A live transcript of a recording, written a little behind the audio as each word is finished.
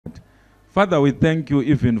Father, we thank you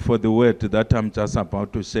even for the word that I'm just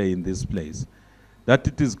about to share in this place. That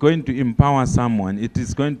it is going to empower someone. It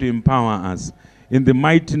is going to empower us. In the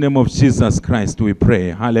mighty name of Jesus Christ, we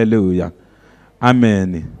pray. Hallelujah.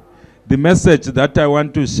 Amen. The message that I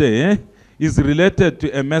want to share is related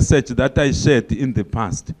to a message that I shared in the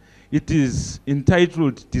past. It is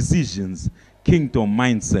entitled Decisions, Kingdom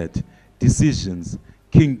Mindset. Decisions,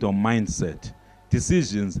 Kingdom Mindset.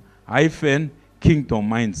 Decisions, Kingdom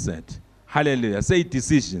Mindset. Hallelujah. Say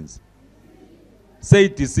decisions. Say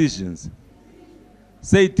decisions.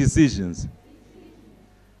 Say decisions.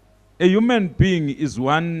 A human being is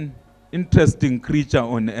one interesting creature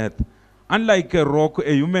on earth. Unlike a rock,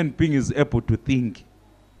 a human being is able to think.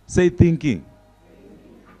 Say thinking.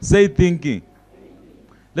 Say thinking.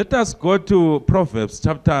 Let us go to Proverbs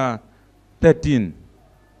chapter 13.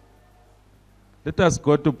 Let us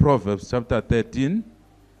go to Proverbs chapter 13.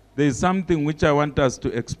 There is something which I want us to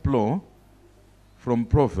explore from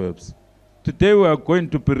Proverbs. Today we are going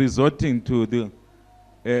to be resorting to the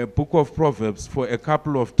book of Proverbs for a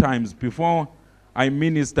couple of times before I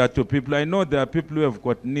minister to people. I know there are people who have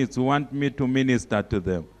got needs who want me to minister to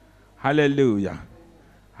them. Hallelujah.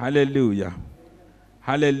 Hallelujah.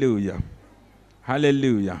 Hallelujah.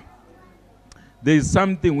 Hallelujah. There is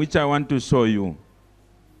something which I want to show you.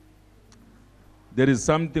 There is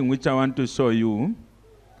something which I want to show you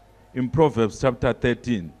in Proverbs chapter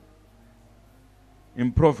 13. In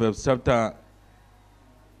Proverbs chapter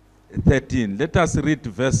 13. Let us read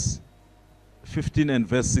verse 15 and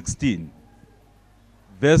verse 16.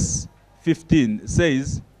 Verse 15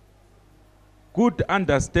 says, good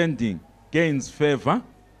understanding gains favor,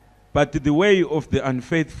 but the way of the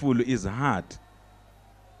unfaithful is hard.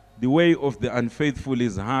 The way of the unfaithful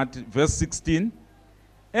is hard. Verse 16,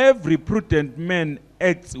 every prudent man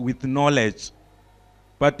acts with knowledge,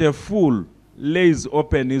 but a fool lays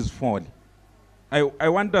open his fall. I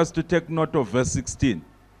want us to take note of verse 16.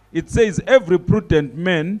 It says, every prudent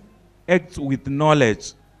man acts with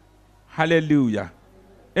knowledge. Hallelujah.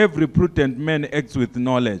 Every prudent man acts with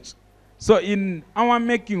knowledge. So in our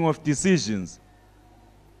making of decisions,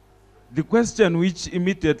 the question which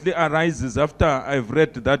immediately arises after I've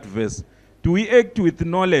read that verse, do we act with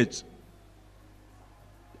knowledge?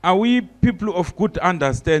 Are we people of good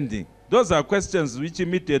understanding? Those are questions which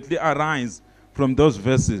immediately arise from those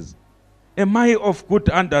verses. Am I of good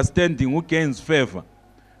understanding who gains favor?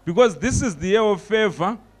 Because this is the year of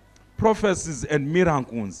favor, prophecies, and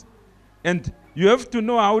miracles. And you have to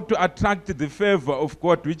know how to attract the favor of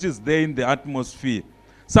God which is there in the atmosphere.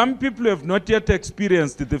 Some people have not yet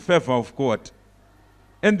experienced the favor of God.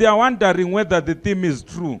 And they are wondering whether the theme is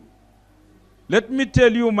true. Let me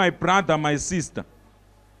tell you, my brother, my sister,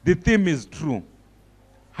 the theme is true.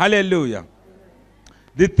 Hallelujah.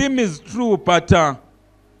 The theme is true, but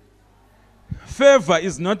favor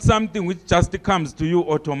is not something which just comes to you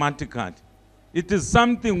automatically. It is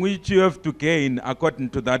something which you have to gain according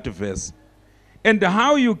to that verse. And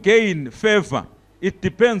how you gain favor, it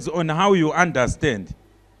depends on how you understand.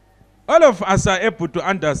 All of us are able to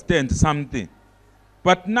understand something.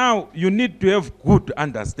 But now you need to have good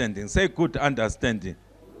understanding. Say good understanding.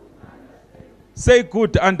 Say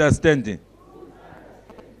good understanding.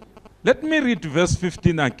 Let me read verse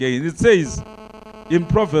 15 again. It says in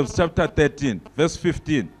Proverbs chapter 13, verse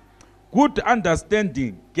 15, good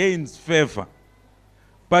understanding gains favor,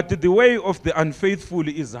 but the way of the unfaithful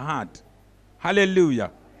is hard.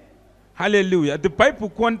 Hallelujah. Hallelujah. The Bible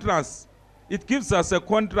contrasts. It gives us a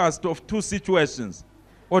contrast of two situations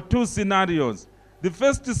or two scenarios. The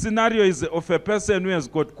first scenario is of a person who has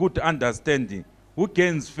got good understanding, who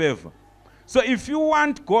gains favor. So if you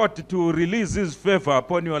want God to release his favor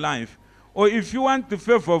upon your life, or if you want the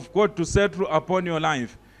favor of God to settle upon your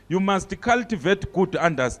life, you must cultivate good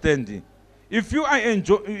understanding. If you are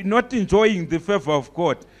not enjoying the favor of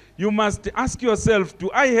God, you must ask yourself, do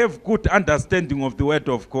I have good understanding of the word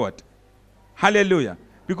of God? Hallelujah.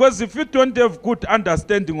 Because if you don't have good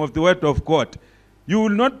understanding of the word of God, you will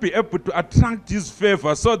not be able to attract his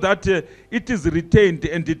favor so that it is retained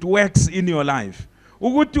and it works in your life.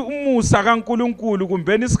 Ukuthi umusa kaNkulunkulu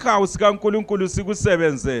kumbeni isihawu sikaNkulunkulu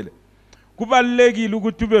sikusebenzele. Kubalekile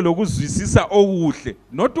ukuthi ube lokuzwisisa okuhle,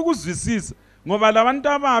 not ukuzwisisa ngoba labantu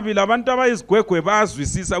ababi, labantu abayizigwegwe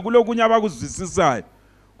bayazwisisa kulokunye abakuzwisisayo.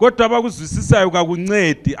 Kodwa abakuzwisisayo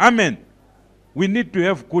kakuncedi. Amen. We need to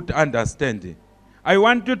have good understanding. I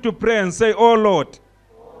want you to pray and say, oh Lord.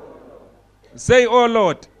 Say, oh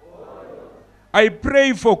Lord. I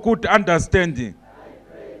pray for good understanding.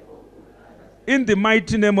 In the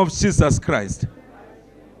mighty name of Jesus Christ.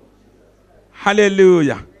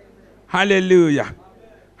 Hallelujah. Hallelujah.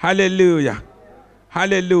 Hallelujah.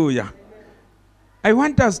 Hallelujah. I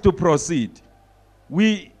want us to proceed.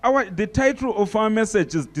 The title of our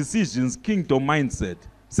message is Decisions, Kingdom Mindset.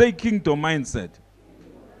 Say Kingdom Mindset.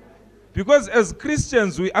 Because as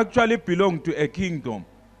Christians, we actually belong to a kingdom.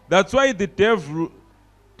 That's why the devil,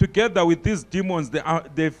 together with these demons,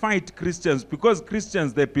 they fight Christians, because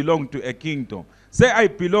Christians, they belong to a kingdom. Say, I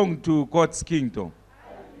belong to God's kingdom.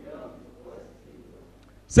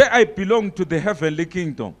 Say, I belong to the heavenly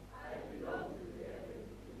kingdom.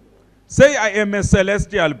 Say, I am a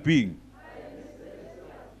celestial being.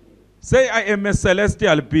 Say, I am a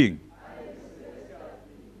celestial being.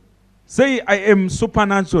 Say, I am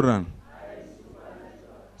supernatural.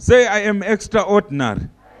 Say, I am extraordinary.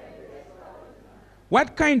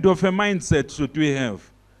 What kind of a mindset should we have?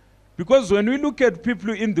 Because when we look at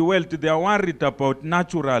people in the world, they are worried about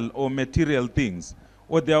natural or material things,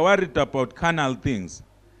 or they are worried about carnal things.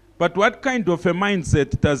 But what kind of a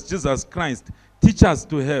mindset does Jesus Christ teach us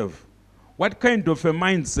to have? What kind of a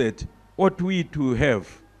mindset ought we to have?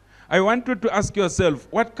 I want you to ask yourself,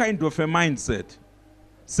 what kind of a mindset?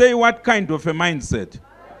 Say, what kind of a mindset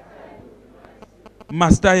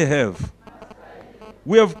must I have?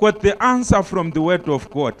 We have got the answer from the Word of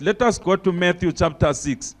God. Let us go to Matthew chapter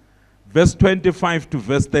 6, verse 25 to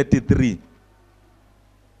verse 33.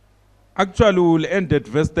 Actually, we will end at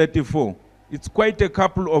verse 34. It's quite a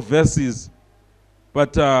couple of verses,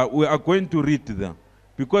 but we are going to read them,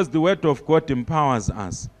 because the Word of God empowers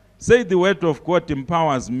us. Say, the Word of God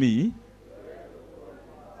empowers me.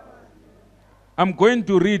 I'm going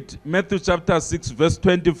to read Matthew chapter 6, verse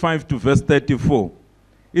 25 to verse 34.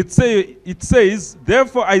 It says,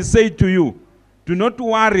 therefore I say to you, do not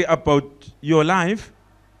worry about your life,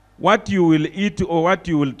 what you will eat or what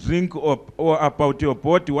you will drink, or about your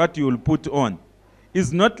body, what you will put on.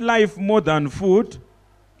 Is not life more than food,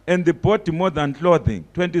 and the body more than clothing?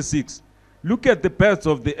 26. Look at the birds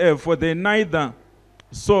of the air, for they neither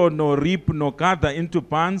sow nor reap nor gather into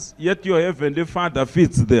barns, yet your heavenly Father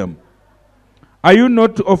feeds them. Are you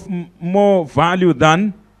not of more value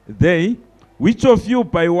than they? Which of you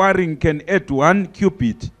by worrying can add 1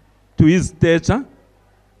 cubit to his stature?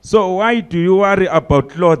 So why do you worry about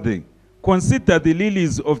clothing? Consider the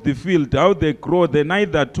lilies of the field, how they grow, they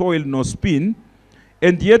neither toil nor spin.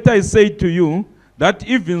 And yet I say to you, that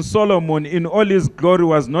even Solomon in all his glory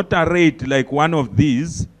was not arrayed like one of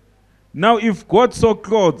these. Now if God so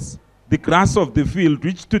clothes the grass of the field,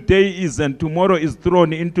 which today is and tomorrow is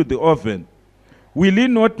thrown into the oven, will he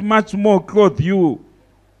not much more clothe you,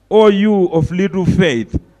 O you of little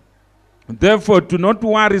faith? Therefore do not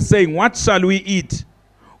worry, saying, what shall we eat?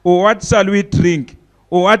 Or what shall we drink?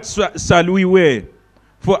 Or what shall we wear?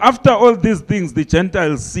 For after all these things the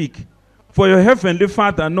Gentiles seek. For your heavenly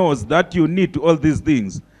Father knows that you need all these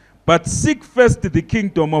things. But seek first the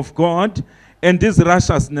kingdom of God and his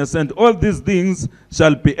righteousness, and all these things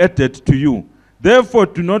shall be added to you. Therefore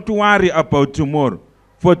do not worry about tomorrow,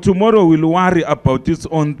 for tomorrow will worry about its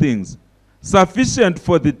own things. Sufficient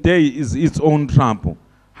for the day is its own trouble.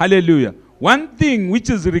 Hallelujah. One thing which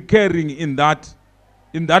is recurring in that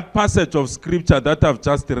passage of scripture that I've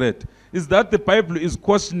just read is that the Bible is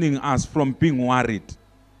cautioning us from being worried.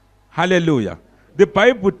 Hallelujah. The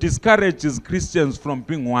Bible discourages Christians from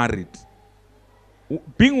being worried.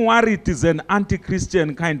 Being worried is an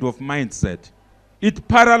anti-Christian kind of mindset. It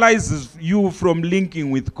paralyzes you from linking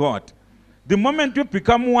with God. The moment you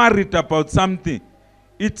become worried about something,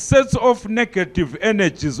 it sets off negative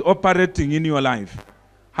energies operating in your life.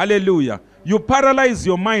 Hallelujah. You paralyze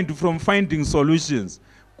your mind from finding solutions.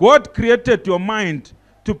 God created your mind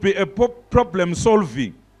to be a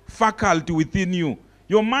problem-solving faculty within you.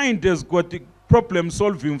 Your mind has got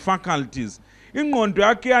problem-solving faculties. Ingqondo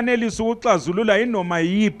yakhe yanelisa ukuxazulula inoma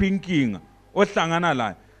yiphi inkinga ohlangana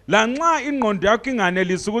layo. La nxa ingqondo yakhe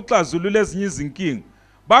inganelisa ukuxazulula ezinye izinkinga,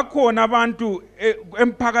 bakhona abantu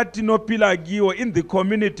emphakathini ophila kiwo, in the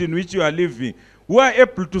community in which you are living, who are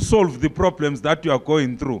able to solve the problems that you are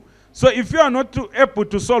going through. So if you are not able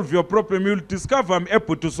to solve your problem, you'll discover I'm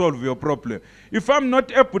able to solve your problem. If I'm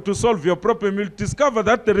not able to solve your problem, you'll discover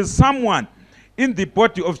that there is someone in the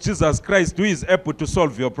body of Jesus Christ who is able to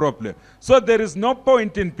solve your problem. So there is no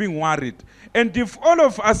point in being worried. And if all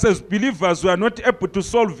of us as believers were not able to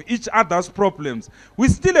solve each other's problems, we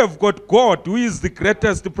still have got God, who is the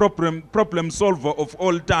greatest problem solver of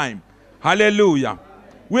all time. Hallelujah.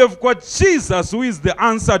 We have got Jesus, who is the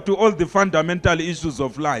answer to all the fundamental issues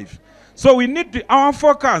of life. So we need our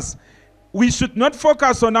focus. We should not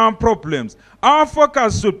focus on our problems. Our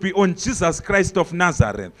focus should be on Jesus Christ of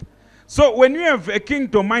Nazareth. So when you have a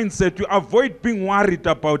kingdom mindset, you avoid being worried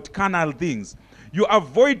about carnal things. You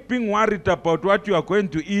avoid being worried about what you are going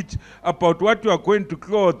to eat, about what you are going to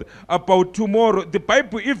clothe, about tomorrow. The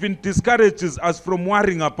Bible even discourages us from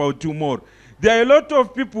worrying about tomorrow. There are a lot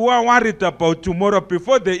of people who are worried about tomorrow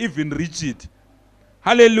before they even reach it.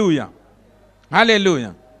 Hallelujah.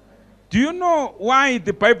 Hallelujah. Do you know why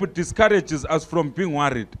the Bible discourages us from being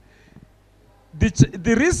worried?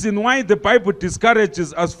 The reason why the Bible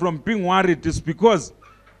discourages us from being worried is because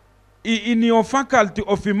in your faculty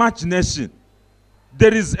of imagination,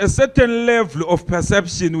 there is a certain level of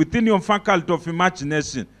perception within your faculty of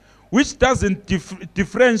imagination which doesn't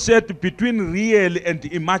differentiate between real and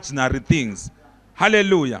imaginary things.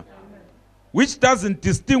 Hallelujah. Which doesn't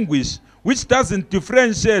distinguish, which doesn't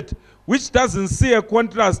differentiate, which doesn't see a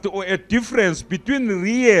contrast or a difference between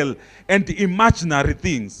real and imaginary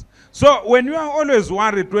things. So when you are always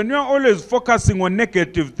worried, when you are always focusing on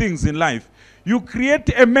negative things in life, you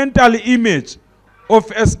create a mental image of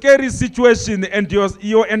a scary situation and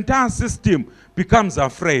your entire system becomes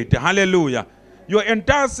afraid. Hallelujah. Your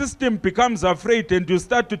entire system becomes afraid and you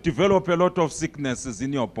start to develop a lot of sicknesses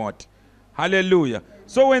in your body. Hallelujah.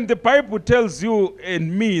 So when the Bible tells you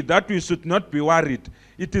and me that we should not be worried,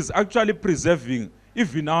 it is actually preserving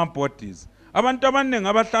even our bodies. Abantu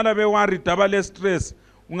abaningi abahlala be worried abale stress,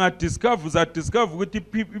 ungadiscover ukuthi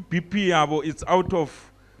BP yabo it's out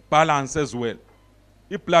of balance as well.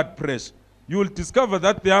 Blood pressure. You will discover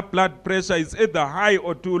that their blood pressure is either high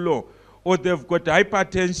or too low, or they've got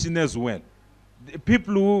hypertension as well. The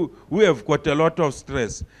people who have got a lot of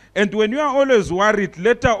stress. And when you are always worried,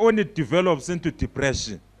 later on it develops into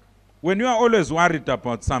depression. When you are always worried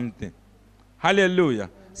about something. Hallelujah.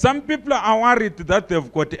 Some people are worried that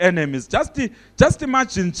they've got enemies. Just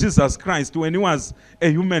imagine Jesus Christ when he was a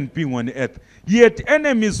human being on earth. He had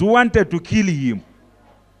enemies who wanted to kill him.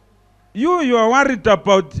 You are worried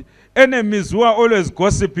about enemies who are always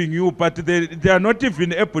gossiping you, but they are not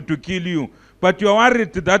even able to kill you. But you are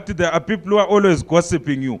worried that there are people who are always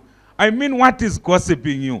gossiping you. I mean, what is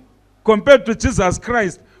gossiping you? Compared to Jesus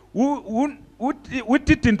Christ, who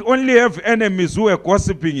didn't only have enemies who were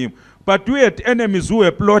gossiping him, but we had enemies who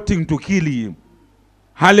were plotting to kill him.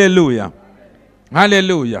 Hallelujah.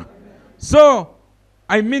 Hallelujah. So,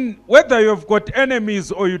 I mean, whether you've got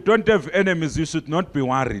enemies or you don't have enemies, you should not be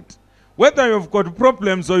worried. Whether you've got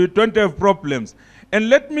problems or you don't have problems. And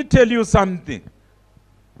let me tell you something.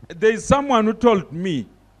 There is someone who told me,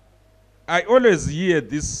 I always hear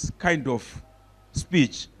this kind of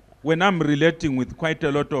speech when I'm relating with quite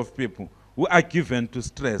a lot of people who are given to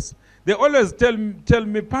stress. They always tell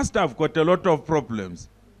me, Pastor, I've got a lot of problems.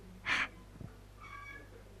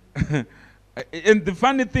 And the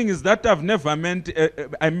funny thing is that I've never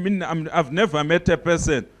met a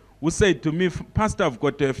person who said to me, Pastor, I've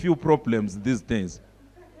got a few problems these days.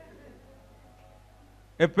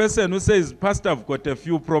 A person who says, Pastor, I've got a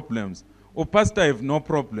few problems, or Pastor, I have no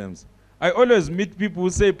problems. I always meet people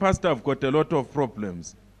who say, Pastor, I've got a lot of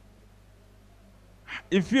problems.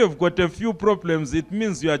 If you have got a few problems, it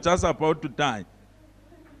means you are just about to die.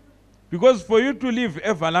 Because for you to live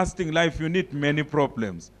everlasting life, you need many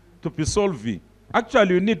problems to be solving.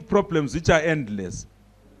 Actually, you need problems which are endless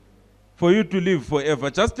for you to live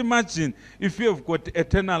forever. Just imagine if you have got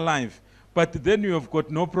eternal life, but then you have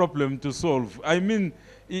got no problem to solve. I mean,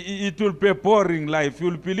 it will be a boring life.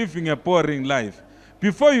 You will be living a boring life.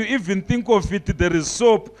 Before you even think of it, there is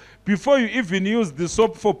soap. Before you even use the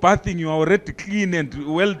soap for bathing, you are already clean and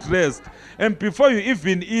well-dressed. And before you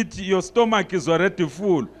even eat, your stomach is already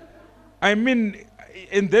full. I mean,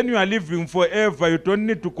 and then you are living forever. You don't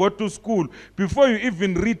need to go to school. Before you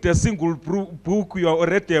even read a single book, you are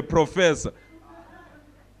already a professor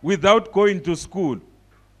without going to school.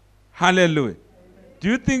 Hallelujah. Do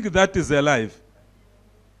you think that is a life?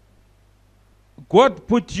 God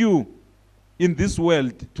put you in this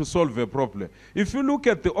world to solve a problem. If you look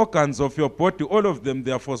at the organs of your body, all of them,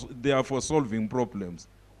 they are for solving problems.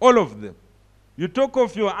 All of them. You talk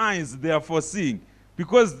of your eyes, they are for seeing,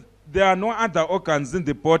 because there are no other organs in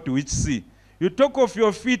the body which see. You talk of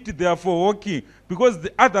your feet, they are for walking, because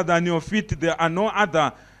other than your feet, there are no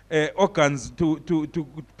other organs to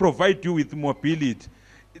provide you with mobility.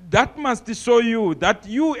 That must show you that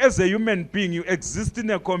you as a human being, you exist in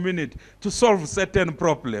a community to solve certain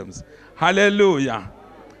problems. Hallelujah.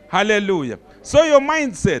 Hallelujah. So your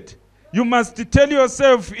mindset, you must tell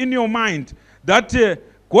yourself in your mind that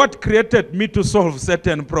God created me to solve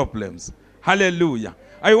certain problems. Hallelujah.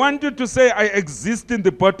 I want you to say, I exist in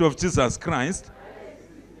the body of Jesus Christ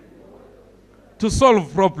to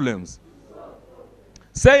solve problems.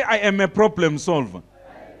 Say, I am a problem solver.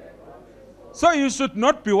 So you should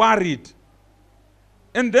not be worried.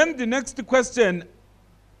 And then the next question,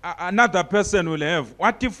 another person will have.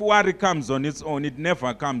 What if worry comes on its own? It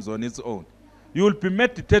never comes on its own. You will be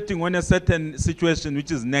meditating on a certain situation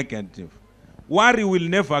which is negative. Worry will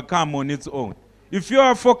never come on its own. If you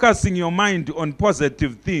are focusing your mind on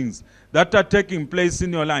positive things that are taking place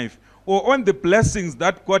in your life, or on the blessings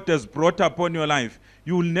that God has brought upon your life,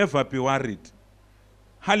 you will never be worried.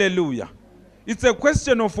 Hallelujah. It's a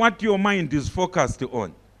question of what your mind is focused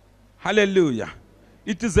on. Hallelujah.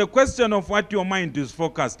 It is a question of what your mind is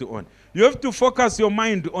focused on. You have to focus your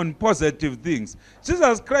mind on positive things.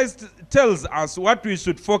 Jesus Christ tells us what we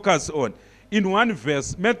should focus on. In one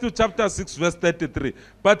verse, Matthew chapter 6, verse 33.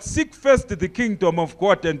 But seek first the kingdom of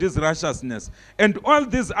God and his righteousness, and all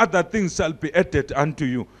these other things shall be added unto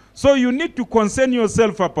you. So you need to concern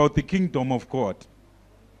yourself about the kingdom of God.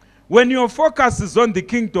 When your focus is on the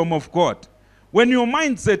kingdom of God, when your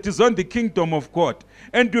mindset is on the kingdom of God,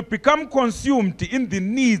 and you become consumed in the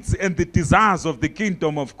needs and the desires of the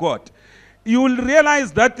kingdom of God, you will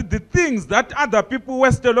realize that the things that other people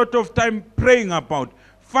waste a lot of time praying about,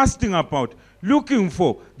 fasting about, looking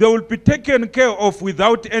for, they will be taken care of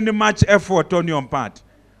without any much effort on your part.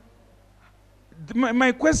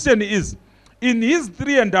 My question is, in his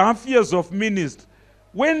 3.5 years of ministry,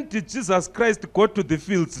 when did Jesus Christ go to the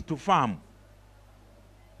fields to farm?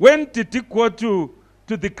 When did he go to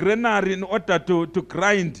the granary in order to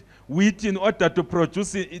grind wheat, in order to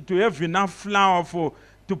produce it, to have enough flour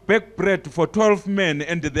to bake bread for 12 men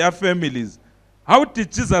and their families? How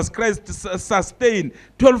did Jesus Christ sustain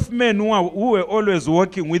 12 men who were always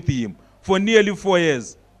working with him for nearly 4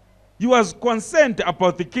 years? He was concerned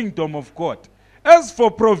about the kingdom of God. As for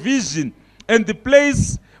provision and the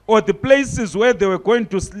place or the places where they were going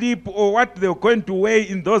to sleep or what they were going to wear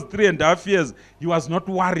in those 3.5 years, he was not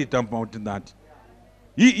worried about that.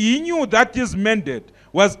 He knew that his mandate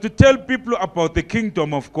was to tell people about the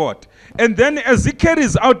kingdom of God. And then as he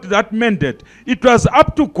carries out that mandate, it was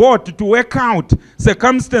up to God to work out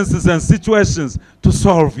circumstances and situations to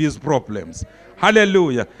solve his problems.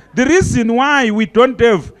 Hallelujah. The reason why we don't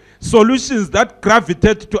have solutions that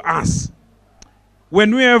gravitate to us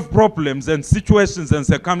when we have problems and situations and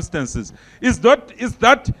circumstances is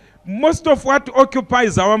that most of what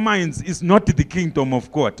occupies our minds is not the kingdom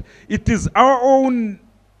of God. It is our own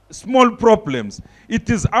small problems. It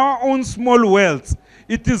is our own small wealth.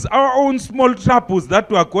 It is our own small troubles that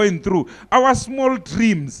we are going through, our small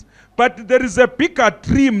dreams. But there is a bigger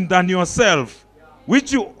dream than yourself,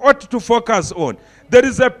 which you ought to focus on. There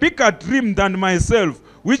is a bigger dream than myself,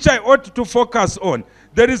 which I ought to focus on.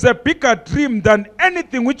 There is a bigger dream than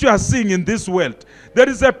anything which you are seeing in this world. There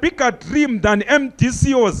is a bigger dream than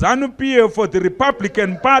MDC or ZANU-PF for the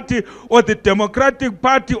Republican Party or the Democratic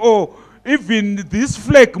Party or even this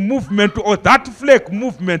flag movement or that flag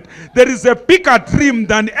movement. There is a bigger dream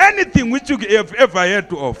than anything which you have ever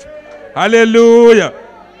heard of. Hallelujah.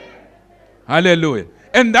 Hallelujah.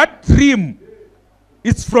 And that dream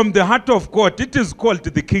is from the heart of God. It is called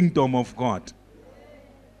the kingdom of God.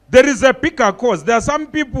 There is a bigger cause. There are some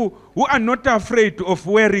people who are not afraid of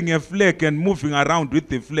wearing a flag and moving around with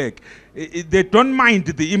the flag. They don't mind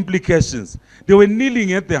the implications. They were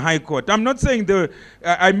kneeling at the High Court. I'm not saying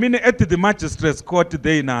I mean at the Magistrates Court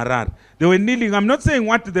there in Harar. They were kneeling. I'm not saying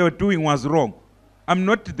what they were doing was wrong. I'm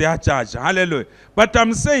not their judge. Hallelujah. But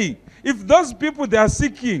I'm saying, if those people, they are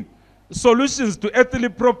seeking solutions to earthly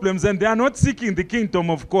problems and they are not seeking the kingdom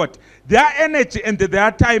of God, their energy and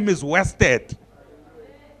their time is wasted.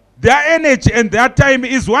 Their energy and their time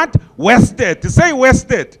is what? Wasted. Say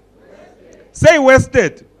wasted. Say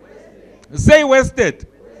wasted. Say wasted.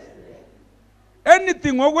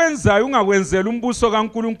 Anything okwenzayo ungawenzela umbuso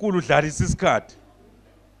kaNkuluNkulu udlalisa isikhathi.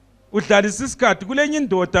 Udlalisa isikhathi kulenye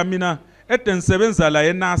indoda mina edensebenza la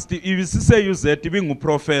eNasti ibisiseyuzet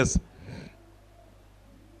ibinguprofessor.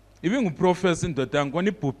 Ibinguprofessor indoda ngona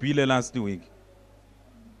ibhubhile last week.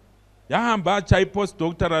 Yahamba acha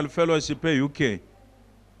postdoctoral fellowship eUK.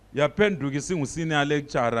 Yaphenduka isingusenior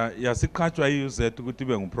lecturer yasiqhatshwa iUZ ukuthi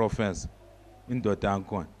ube nguprofessor indoda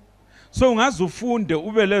yakhona. So ungaze ufunde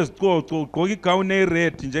ube lezicoco ugqoka igown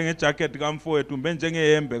ered njengejacket kamfowethu umbe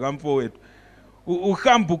njengehembe kamfowethu.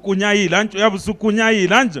 Uhamba ukunyayila nje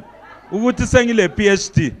uyabusukunyayila nje ukuthi sengile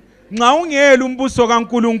PhD. Nxa ungela umbuso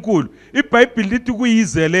kaNkuluNkulu iBhayibheli lithi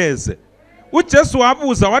kuyizeleze. uJesu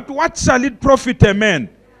wabuza what shall it profit a man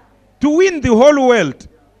to win the whole world,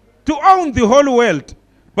 to own the whole world,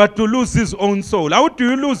 but to lose his own soul? How do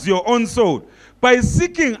you lose your own soul? By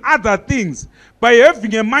seeking other things, by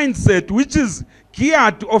having a mindset which is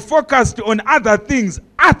geared or focused on other things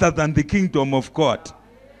other than the kingdom of God.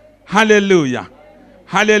 Hallelujah.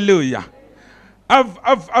 Hallelujah.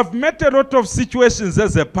 I've met a lot of situations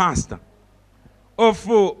as a pastor of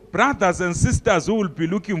brothers and sisters who will be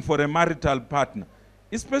looking for a marital partner.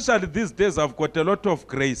 Especially these days, I've got a lot of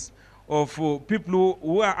grace of people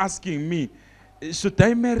who are asking me, should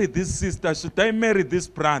I marry this sister? Should I marry this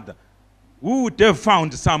brother? Who would have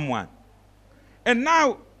found someone? And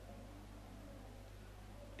now,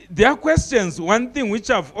 there are questions. One thing which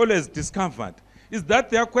I've always discovered is that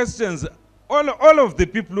there are questions, all of the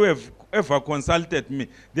people who have ever consulted me,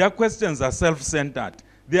 their questions are self-centered.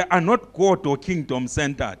 They are not God or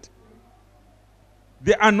kingdom-centered.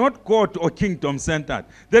 They are not God or kingdom-centered.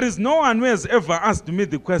 There is no one who has ever asked me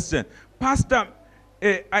the question, Pastor,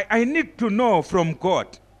 I need to know from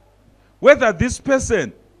God whether this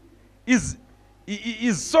person is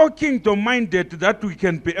so kingdom-minded that we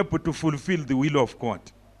can be able to fulfill the will of God.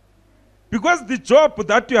 Because the job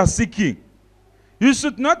that you are seeking, you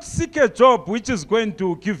should not seek a job which is going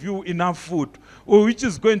to give you enough food or which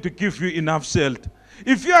is going to give you enough shelter.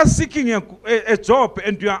 If you are seeking a job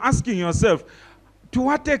and you are asking yourself, to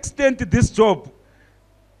what extent this job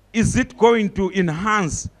is it going to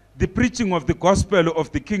enhance the preaching of the gospel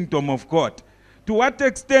of the kingdom of God? To what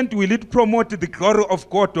extent will it promote the glory of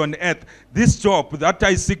God on earth, this job that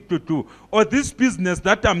I seek to do, or this business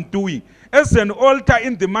that I'm doing? As an altar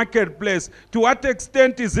in the marketplace, to what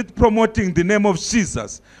extent is it promoting the name of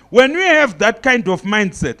Jesus? When we have that kind of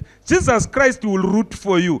mindset, Jesus Christ will root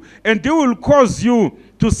for you, and he will cause you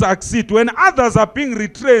to succeed. When others are being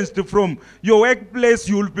retrenched from your workplace,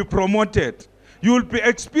 you will be promoted. You will be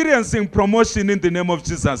experiencing promotion in the name of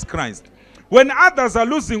Jesus Christ. When others are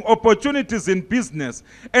losing opportunities in business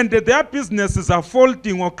and their businesses are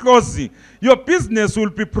folding or closing, your business will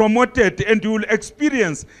be promoted and you will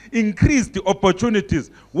experience increased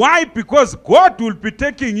opportunities. Why? Because God will be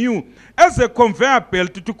taking you as a conveyor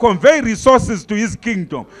belt to convey resources to his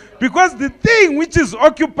kingdom. Because the thing which is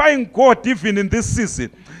occupying God even in this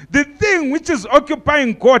season, the thing which is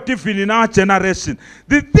occupying God even in our generation,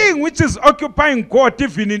 the thing which is occupying God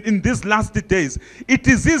even in these last days, it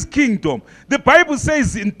is his kingdom. The Bible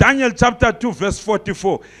says in Daniel chapter 2 verse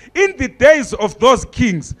 44, in the days of those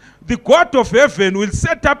kings, the God of heaven will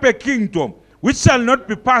set up a kingdom which shall not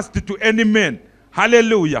be passed to any man.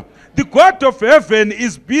 Hallelujah. The God of heaven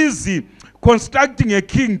is busy constructing a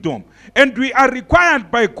kingdom. And we are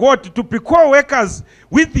required by God to be co-workers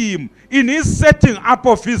with him in his setting up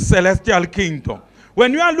of his celestial kingdom.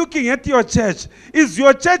 When you are looking at your church, is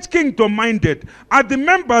your church kingdom-minded? Are the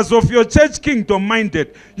members of your church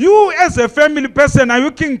kingdom-minded? You as a family person, are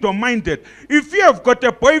you kingdom-minded? If you have got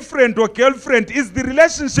a boyfriend or girlfriend, is the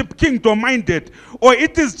relationship kingdom-minded? Or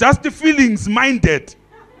it is just feelings-minded?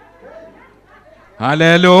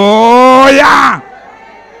 Hallelujah!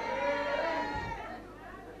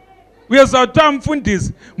 Uyazawutha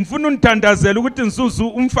mfundisi mfuna unithandazela ukuthi nsusu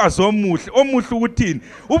umfazi omuhle ukuthini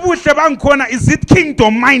ubuhle bangikhona, is it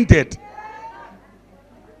kingdom minded?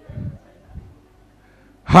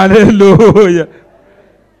 Hallelujah,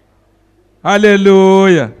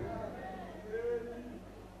 hallelujah,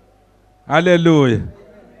 hallelujah.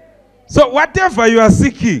 So whatever you are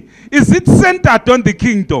seeking, is it centered on the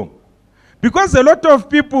kingdom? Because a lot of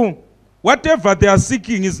people, whatever they are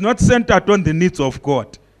seeking is not centered on the needs of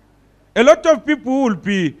God. A lot of people will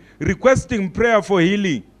be requesting prayer for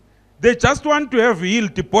healing. They just want to have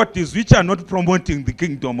healed bodies which are not promoting the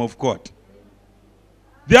kingdom of God.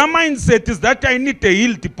 Their mindset is that I need a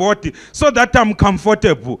healed body so that I'm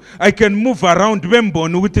comfortable. I can move around.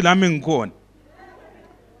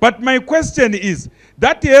 But my question is,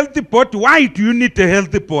 that healthy body, why do you need a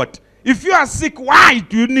healthy body? If you are sick, why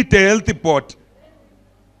do you need a healthy body?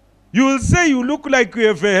 You will say you look like you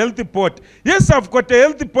have a healthy pot. Yes, I've got a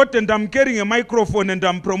healthy pot and I'm carrying a microphone and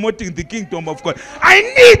I'm promoting the kingdom of God. I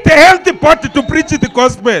need a healthy pot to preach the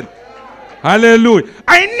gospel. Hallelujah.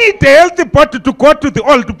 I need a healthy pot to go to the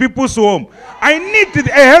old people's home. I need a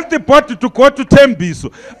healthy pot to go to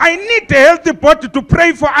Tembiso. I need a healthy pot to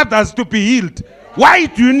pray for others to be healed. Why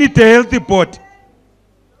do you need a healthy pot?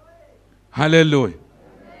 Hallelujah.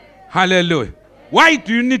 Hallelujah. Why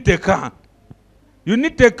do you need a car? You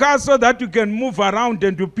need a car so that you can move around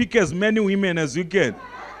and you pick as many women as you can.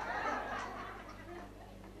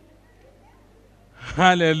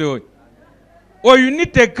 Hallelujah. Or you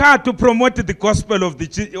need a car to promote the gospel of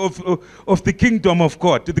the kingdom of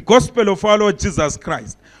God, the gospel of our Lord Jesus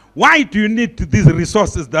Christ. Why do you need these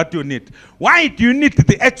resources that you need? Why do you need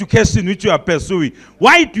the education which you are pursuing?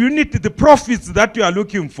 Why do you need the profits that you are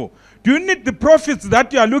looking for? Do you need the profits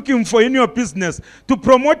that you are looking for in your business to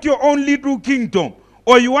promote your own little kingdom?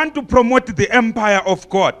 Or you want to promote the empire of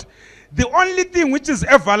God? The only thing which is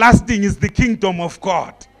everlasting is the kingdom of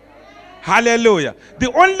God. Hallelujah.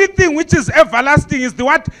 The only thing which is everlasting is the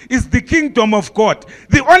what? Is the kingdom of God.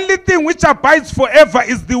 The only thing which abides forever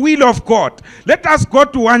is the will of God. Let us go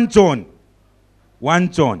to 1 John.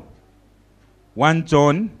 1 John. 1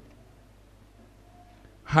 John.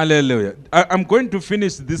 Hallelujah. I'm going to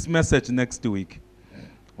finish this message next week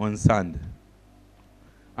on Sunday.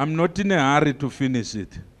 I'm not in a hurry to finish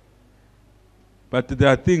it. But there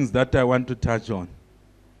are things that I want to touch on.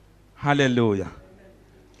 Hallelujah.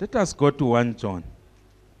 Let us go to 1 John.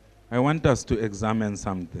 I want us to examine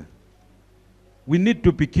something. We need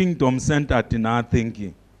to be kingdom-centered in our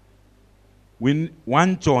thinking.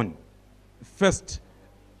 1 John, 1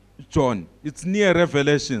 John, it's near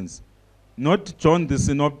Revelations, not John the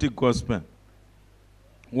Synoptic Gospel.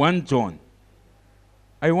 1 John.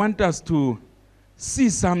 I want us to see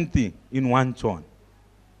something in 1 John.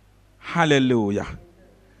 Hallelujah.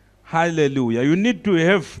 Hallelujah. You need to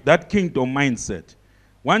have that kingdom mindset.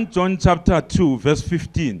 1 John chapter 2 verse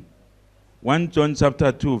 15. 1 John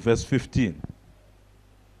chapter 2 verse 15.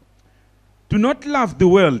 Do not love the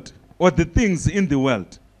world or the things in the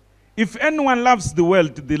world. If anyone loves the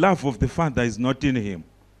world, the love of the Father is not in him.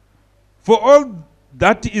 For all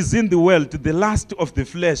that is in the world, the lust of the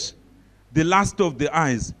flesh, the lust of the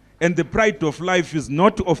eyes, and the pride of life is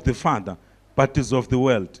not of the Father, but is of the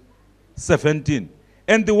world. 17.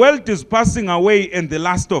 And the world is passing away and the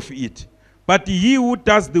lust of it. But he who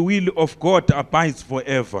does the will of God abides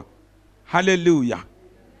forever. Hallelujah.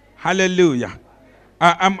 Hallelujah.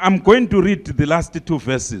 I'm going to read the last two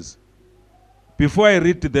verses. Before I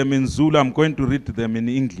read them in Zulu, I'm going to read them in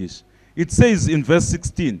English. It says in verse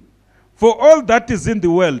 16, for all that is in the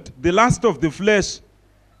world, the lust of the flesh,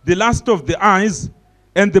 the lust of the eyes,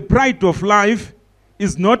 and the pride of life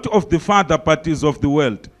is not of the Father, but is of the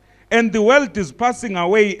world. And the world is passing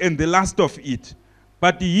away and the lust of it.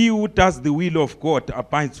 But he who does the will of God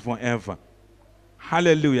abides forever.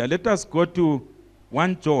 Hallelujah. Let us go to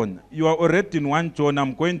 1 John. You are already in 1 John.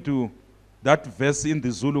 I'm going to that verse in the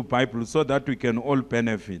Zulu Bible so that we can all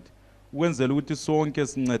benefit. Ukwenzela ukuthi sonke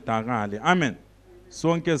sincedakale. Amen.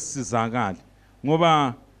 Sonke sisizakale.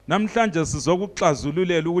 Ngoba namhlanje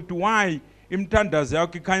sizokuxazululela ukuthi why imthandazo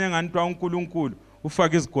yakho ikhanya ngani uNkulunkulu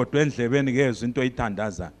ufaka izigodo endlebeni kezwe into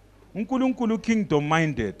oyithandaza. uNkulunkulu kingdom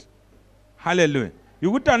minded. Hallelujah.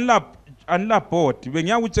 Ukuthi anila board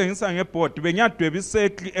bengiyakutshengisa ngeboard bengiyadweba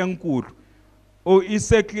isekli enkulu o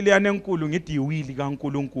isekli liyane enkulu ngithi yiwili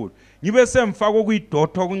kaNkulunkulu ngibe semfaka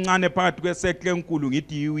okuyidotho okuncane phakathi kwesekli enkulu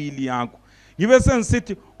ngithi yiwili yakho ngibe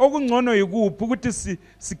sengisithi okungcono yikuphi ukuthi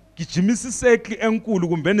sigijimisa isekli enkulu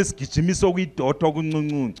kumbe sigijimisa okuyidotho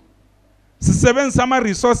okuncuncu sisebenzisa ama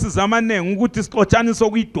resources amanengi ukuthi sixotshanise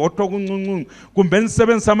okuyidotho okuncuncu kumbe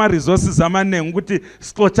sisebenzisa ama resources amanengi ukuthi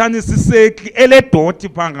sixotshanise isekli eledoti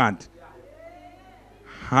phakathi.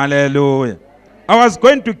 Hallelujah. I was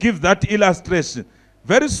going to give that illustration.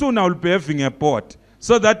 Very soon I will be having a board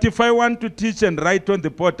so that if I want to teach and write on the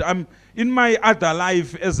board, in my other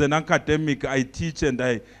life as an academic, I teach and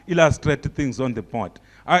I illustrate things on the board.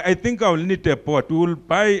 I think I will need a board. We will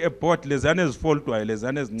buy a board, lezanes foldway,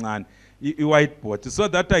 lezanes ngan, a whiteboard, so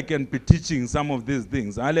that I can be teaching some of these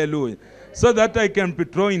things. Hallelujah. So that I can be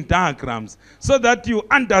drawing diagrams, so that you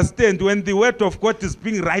understand when the word of God is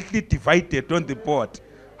being rightly divided on the board.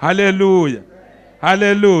 Hallelujah.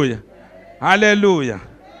 Hallelujah. Hallelujah.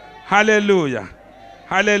 Hallelujah.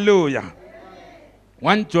 Hallelujah.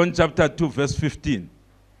 1 John chapter 2 verse 15.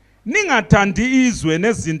 Ningathandi izwe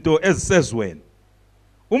nezinto ezisezweni.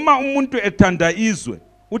 Uma umuntu ethanda izwe,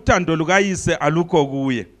 uthando lukayise alukho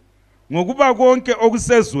kuye. Ngokuba konke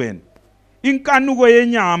okusezweni, inkanuko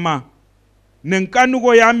yenyama,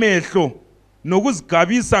 nenkanuko yamehlo,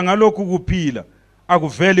 nokuzigabisa ngalokhu kuphila,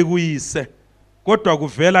 akuveli kuyise, kodwa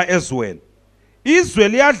kuvela ezweni. Izwe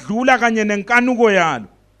liyadlula kanye nenkanuko yalo.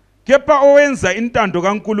 Kepha owenza intando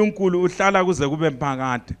kaNkulunkulu uhlala kuze kube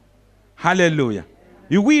mphakade. Hallelujah.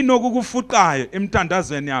 Yikuyini okukufuqayo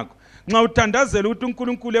emthandazweni yakho. Nxa uthandazela ukuthi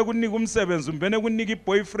uNkulunkulu ekunika umsebenzi, umbene kunika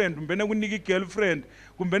iboyfriend, umbene kunika igirlfriend,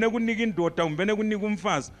 kumbene kunika indoda, umbene kunika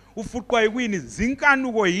umfazi, ufuqwa yikuyini?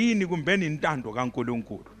 Zinkanuko yini kumbene intando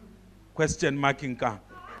kaNkulunkulu? Question mark inka.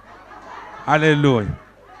 Hallelujah.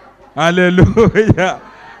 Hallelujah.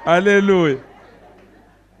 Hallelujah.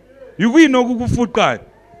 Yikuyini okukufuqayo?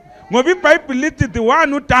 Ngoba iBhayibheli lithi the one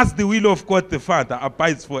who does the will of God the Father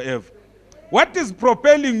abides forever. What is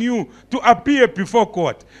propelling you to appear before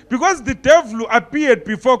God? Because the devil appeared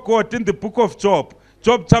before God in the book of Job,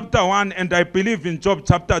 Job chapter 1, and I believe in Job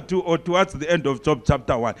chapter 2 or towards the end of Job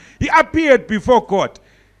chapter 1. He appeared before God.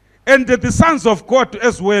 And the sons of God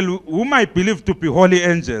as well, whom I believe to be holy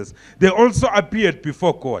angels, they also appeared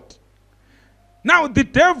before God. Now the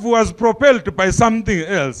devil was propelled by something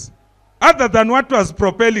else other than what was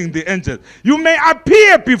propelling the angels. You may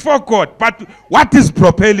appear before God, but what is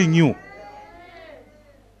propelling you?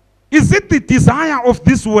 Is it the desire of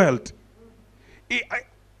this world?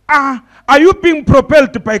 Are you being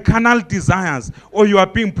propelled by carnal desires, or you are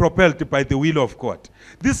being propelled by the will of God?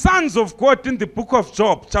 The sons of God in the book of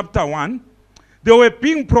Job, chapter 1, they were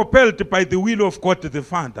being propelled by the will of God the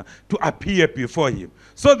Father to appear before him,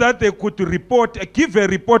 so that they could give a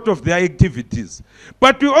report of their activities.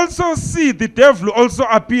 But we also see the devil also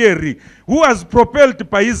appearing, who was propelled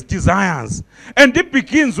by his desires. And it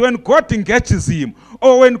begins when God engages him,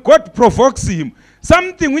 or when God provokes him.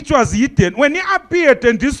 Something which was hidden, when he appeared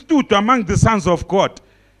and he stood among the sons of God,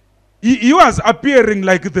 he was appearing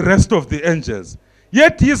like the rest of the angels.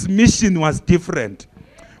 Yet his mission was different.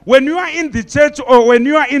 When you are in the church, or when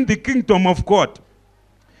you are in the kingdom of God,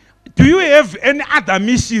 do you have any other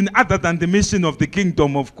mission other than the mission of the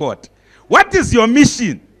kingdom of God? What is your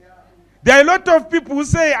mission? There are a lot of people who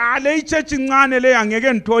say, le church incane le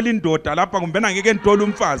angeke ngithola indoda lapha kumbe angeke ngithola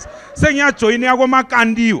umfazi. Sengiyajoyina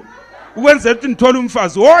yakomakandiyo. Ukwenzela ukuthi ngithola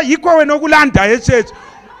umfazi. Oh, yikho wena okulanda e-church.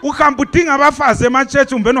 Uhamba udinga abafazi ema-church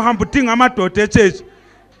kumbe uhamba udinga amadoda e-church.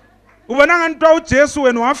 Ubona ngani uJesu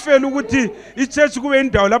wena wafela ukuthi i-church kube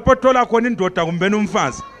indawo lapho othola khona indoda kumbe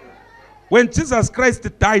umfazi. When Jesus Christ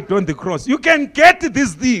died on the cross, you can get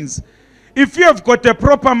these things if you have got a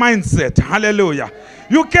proper mindset. Hallelujah.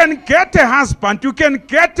 You can get a husband, you can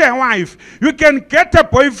get a wife, you can get a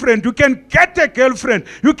boyfriend, you can get a girlfriend,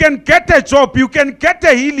 you can get a job, you can get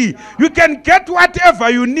a healing, you can get whatever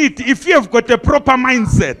you need if you have got a proper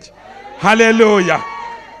mindset. Hallelujah.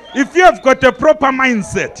 If you have got a proper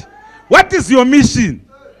mindset. What is your mission?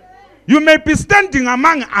 You may be standing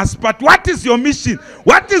among us, but what is your mission?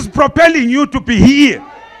 What is propelling you to be here?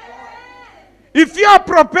 If you are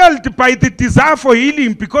propelled by the desire for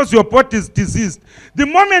healing because your body is diseased, the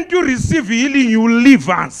moment you receive healing, you will leave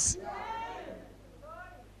us.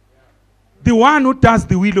 The one who does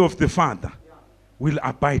the will of the Father will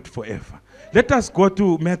abide forever. Let us go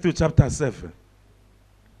to Matthew chapter 7.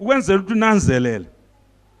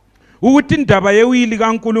 Ukuthi indaba yewili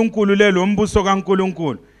kaNkulunkulu lelo mbuso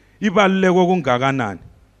kaNkulunkulu ibaluleke okungakanani.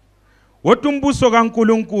 Wathi umbuso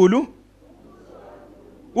kaNkulunkulu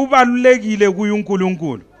ubalulekile kuye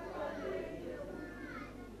uNkulunkulu.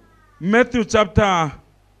 Matthew chapter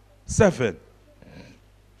 7.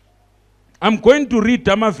 I'm going to read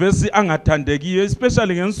amavesi angathandekiyo,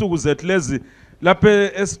 especially ngensuku zethu lezi lapho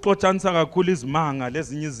esixotshanisa kakhulu izimanga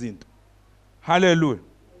lezinye izinto. Hallelujah.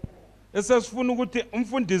 Esesifuna ukuthi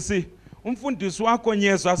umfundisi wakho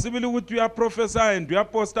nyezwa asibili ukuthi uyaprofessor and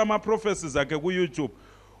uyaposta ama-prophecies akhe ku-YouTube.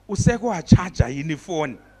 Useke wacharger yini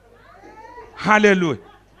phone? Hallelujah.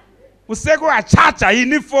 Useke wacharger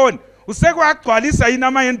yini phone? Useke wagcwalisa yini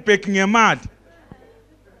ama-handbag ngemali?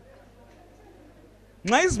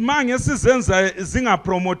 Nxa izimanga esizenza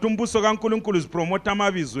zingapromote umbuso kaNkulunkulu zipromote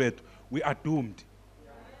amabizo ethu, we are doomed.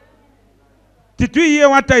 Did you hear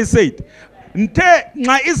what I said? Nte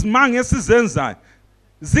nxa izimanga esizenza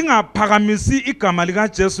zingaphakamisi igama lika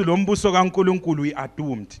Jesu lombuso kaNkulunkulu, we are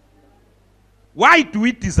doomed. Why do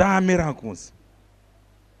we desire miracles?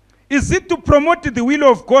 Is it to promote the will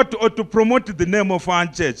of God or to promote the name of our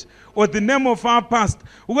church or the name of our pastor?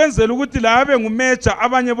 Ukwenzela ukuthi la abe ngumeja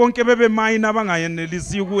abanye bonke bebe mayina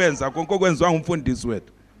abangayenelisi ukwenza konke okwenziwa ngumfundisi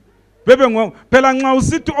wethu. Bebe phela nxa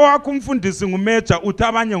usithi owakho umfundisi ngumeja uthi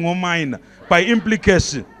abanye ngomayina by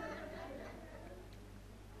implication.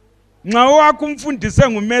 Nxa owakho umfundisi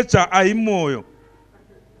ngumeja ayimoyo.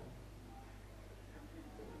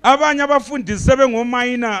 Abanye abafundisi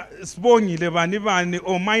sebengomayina sibongile bani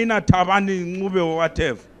or mayina thabani ncube or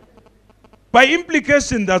whatever. By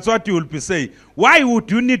implication, that's what you will be saying. Why would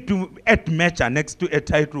you need to add major next to a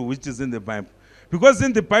title which is in the Bible? Because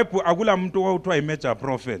in the Bible, agula muntu wa a major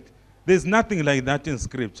prophet. There's nothing like that in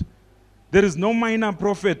scripture. There is no minor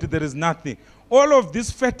prophet, there is nothing. All of this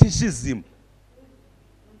fetishism,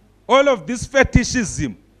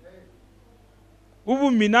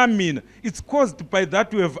 it's caused by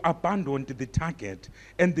that we have abandoned the target,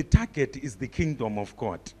 and the target is the kingdom of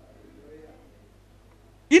God.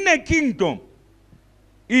 In a kingdom,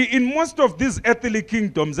 in most of these earthly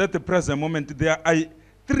kingdoms at the present moment, there are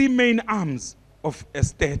three main arms of a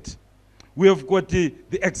state. We have got the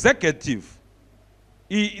executive.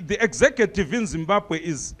 The executive in Zimbabwe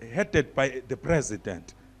is headed by the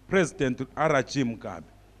president, President Arachim Mugabe.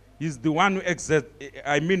 He's the one who heads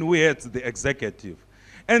the executive.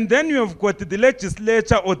 And then you have got the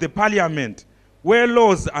legislature or the parliament, where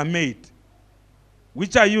laws are made,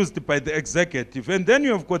 which are used by the executive. And then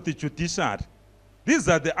you have got the judiciary. These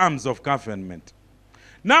are the arms of government.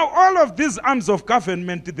 Now, all of these arms of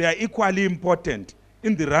government, they are equally important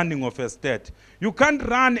in the running of a state. You can't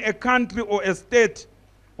run a country or a state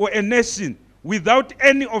or a nation without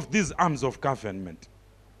any of these arms of government.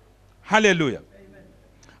 Hallelujah. Amen.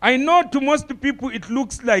 I know to most people it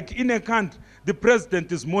looks like in a country the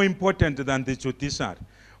president is more important than the judiciary.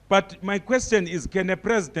 But my question is, can a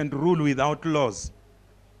president rule without laws?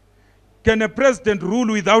 Can a president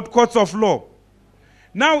rule without courts of law?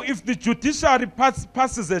 Now, if the judiciary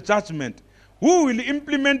passes a judgment, who will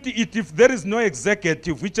implement it if there is no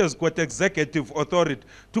executive, which has got executive authority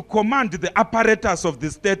to command the apparatus of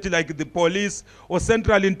the state, like the police or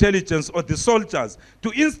central intelligence or the soldiers,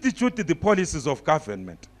 to institute the policies of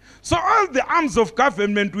government? So all the arms of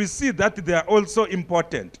government, we see that they are also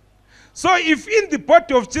important. So if in the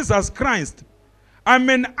body of Jesus Christ, I'm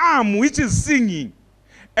an arm which is singing,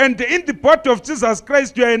 and in the body of Jesus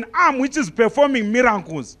Christ, you are an arm which is performing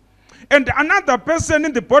miracles, and another person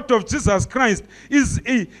in the body of Jesus Christ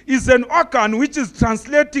is an organ which is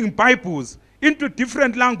translating Bibles into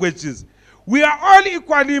different languages, we are all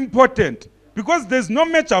equally important, because there's no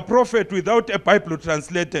major prophet without a Bible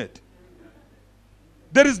translated.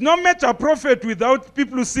 There is no major prophet without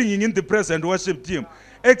people singing in the praise and worship team,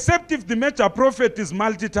 except if the major prophet is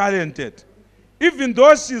multi-talented. Even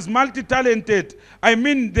though she is multi-talented, I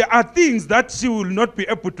mean, there are things that she will not be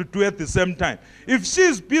able to do at the same time. If she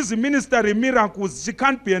is busy ministering miracles, she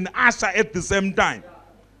can't be an usher at the same time.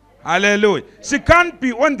 Hallelujah. She can't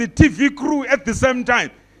be on the TV crew at the same time.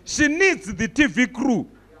 She needs the TV crew.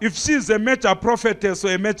 If she is a major prophetess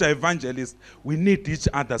or a major evangelist, we need each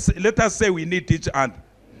other. Let us say we need each other.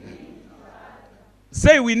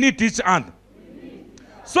 Say we need each other.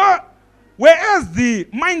 So, whereas the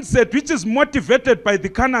mindset which is motivated by the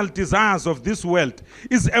carnal desires of this world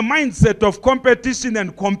is a mindset of competition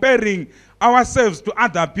and comparing ourselves to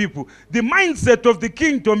other people, the mindset of the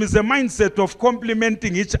kingdom is a mindset of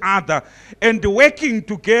complementing each other and working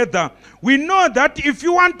together. We know that if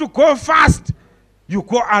you want to go fast, you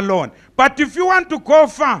go alone. But if you want to go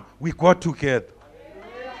far, we go together.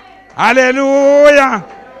 Hallelujah.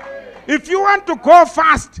 If you want to go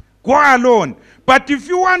fast, go alone. But if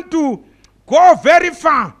you want to go very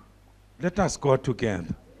far, let us go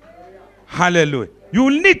together. Hallelujah. You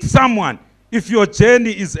will need someone if your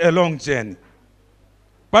journey is a long journey.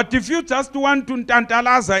 But if you just want to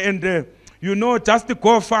tantalize and, just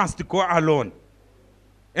go fast, go alone.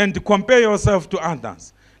 And compare yourself to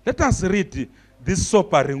others. Let us read this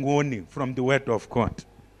sobering warning from the Word of God.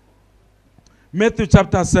 Matthew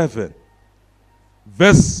chapter 7,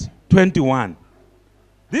 verse 21.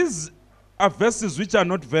 These are verses which are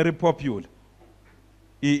not very popular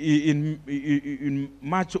in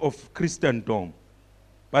much of Christendom.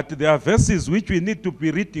 But they are verses which we need to be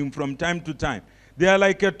reading from time to time. They are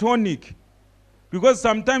like a tonic, because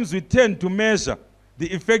sometimes we tend to measure the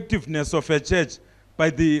effectiveness of a church by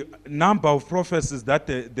the number of prophecies that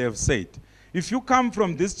they have said. If you come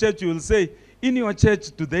from this church, you will say, in your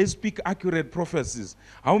church, do they speak accurate prophecies?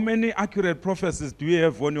 How many accurate prophecies do you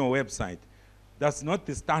have on your website? That's not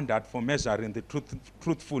the standard for measuring the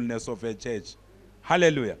truthfulness of a church.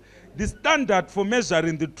 Hallelujah. The standard for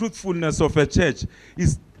measuring the truthfulness of a church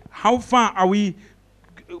is how far are we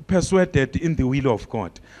persuaded in the will of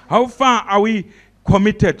God? How far are we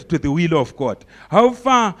committed to the will of God? How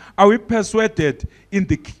far are we persuaded in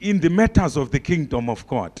the matters of the kingdom of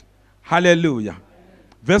God? Hallelujah.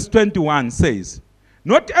 Verse 21 says,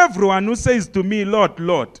 not everyone who says to me, Lord,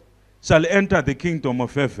 Lord, shall enter the kingdom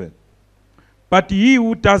of heaven, but he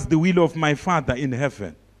who does the will of my Father in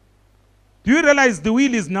heaven. Do you realize the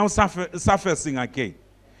will is now surfacing again?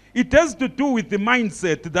 It has to do with the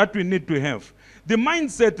mindset that we need to have. The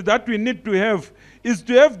mindset that we need to have is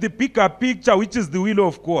to have the bigger picture, which is the will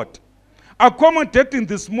of God, accommodating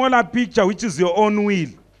the smaller picture, which is your own will.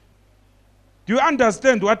 Do you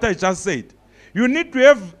understand what I just said? You need to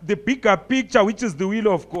have the bigger picture, which is the will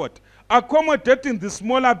of God, accommodating the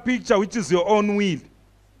smaller picture, which is your own will.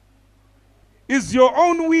 Is your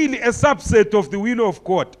own will a subset of the will of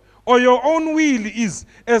God? Or your own will is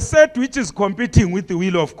a set which is competing with the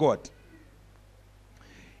will of God?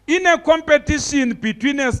 In a competition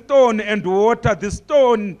between a stone and water, the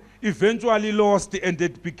stone eventually lost and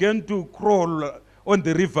it began to crawl on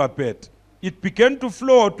the riverbed. It began to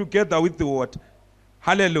flow together with the water.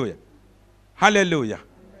 Hallelujah. Hallelujah.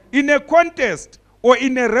 In a contest or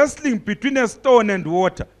in a wrestling between a stone and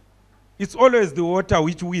water, it's always the water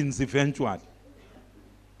which wins eventually.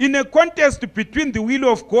 In a contest between the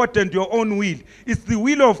will of God and your own will, it's the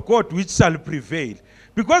will of God which shall prevail.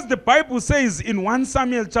 Because the Bible says in 1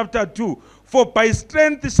 Samuel chapter 2, for by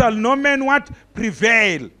strength shall no man what?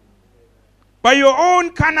 Prevail. By your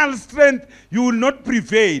own carnal strength, you will not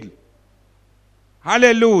prevail.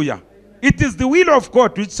 Hallelujah. Amen. It is the will of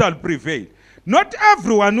God which shall prevail. Not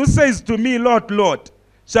everyone who says to me, Lord, Lord,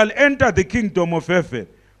 shall enter the kingdom of heaven,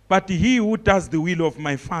 but he who does the will of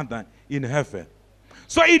my Father in heaven.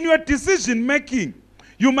 So in your decision making,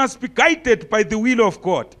 you must be guided by the will of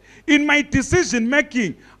God. In my decision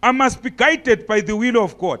making, I must be guided by the will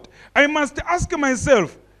of God. I must ask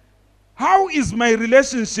myself, how is my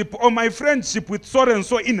relationship or my friendship with so and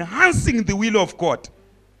so enhancing the will of God?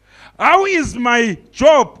 How is my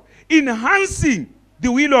job enhancing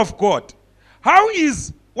the will of God? How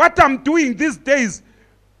is what I'm doing these days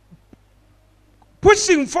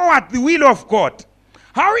pushing forward the will of God?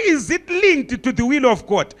 How is it linked to the will of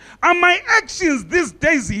God? Are my actions these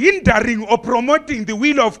days hindering or promoting the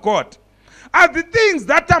will of God? Are the things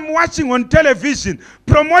that I'm watching on television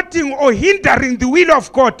promoting or hindering the will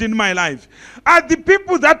of God in my life? Are the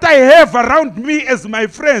people that I have around me as my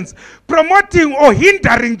friends promoting or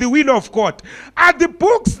hindering the will of God? Are the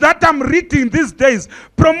books that I'm reading these days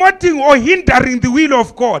promoting or hindering the will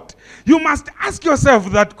of God? You must ask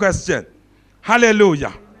yourself that question.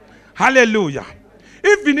 Hallelujah. Hallelujah.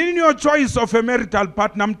 Even in your choice of a marital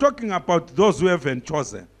partner, I'm talking about those who haven't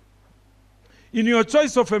chosen. In your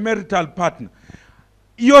choice of a marital partner,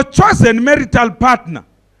 your chosen marital partner,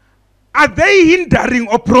 are they hindering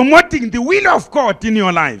or promoting the will of God in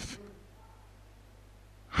your life?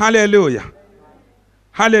 Hallelujah.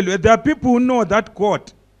 Hallelujah. There are people who know that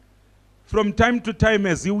God, from time to time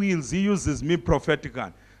as he wills, he uses me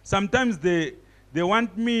prophetically. Sometimes they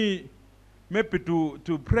want me maybe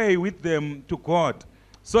to pray with them to God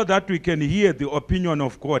so that we can hear the opinion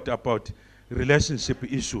of God about relationship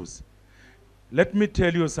issues. Let me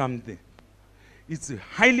tell you something. It's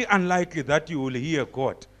highly unlikely that you will hear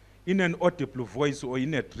God in an audible voice or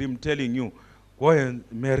in a dream telling you, go and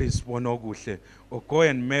marry Sponoguhle, or go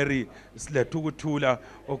and marry Sletugutula,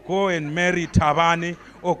 or go and marry Tabani,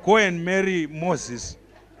 or go and marry Moses.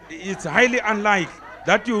 It's highly unlikely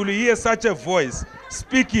that you will hear such a voice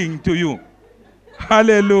speaking to you.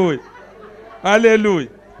 Hallelujah. Hallelujah.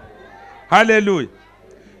 Hallelujah.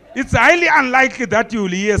 It's highly unlikely that you will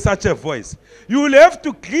hear such a voice. You will have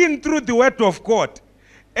to clean through the word of God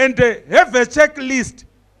and have a checklist.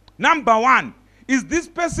 Number one, is this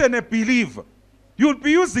person a believer? You'll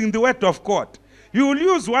be using the word of God. You will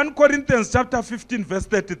use 1 Corinthians chapter 15 verse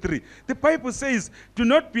 33. The Bible says, do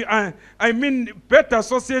not be, better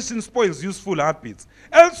association spoils useful habits.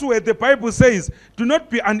 Elsewhere, the Bible says, do not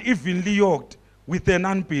be unevenly yoked with an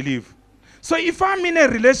unbeliever. So if I'm in a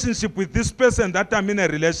relationship with this person that I'm in a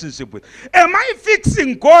relationship with, am I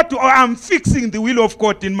fixing God or I'm fixing the will of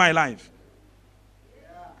God in my life?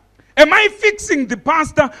 Am I fixing the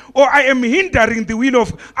pastor or I am hindering the will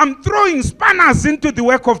of, I'm throwing spanners into the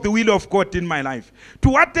work of the will of God in my life? To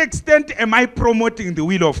what extent am I promoting the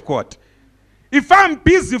will of God? If I'm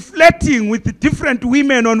busy flirting with different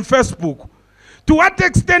women on Facebook, to what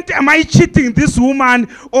extent am I cheating this woman,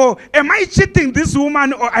 or am I cheating this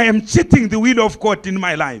woman, or I am cheating the will of God in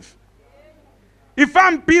my life? If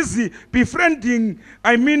I'm busy befriending,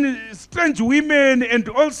 strange women and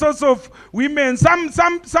all sorts of women,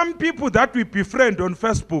 some people that we befriend on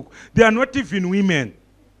Facebook, they are not even women.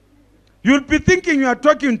 You'll be thinking you are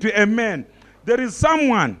talking to a man. There is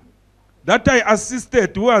someone that I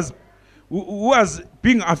assisted who was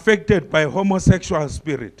being affected by homosexual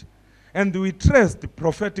spirit. And we traced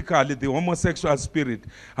prophetically the homosexual spirit,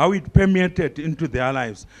 how it permeated into their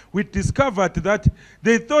lives. We discovered that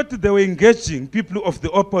they thought they were engaging people of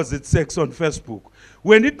the opposite sex on Facebook,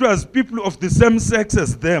 when it was people of the same sex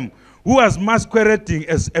as them who was masquerading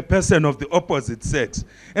as a person of the opposite sex.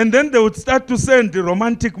 And then they would start to send the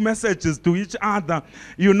romantic messages to each other,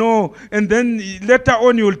 you know, and then later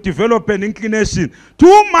on you will develop an inclination.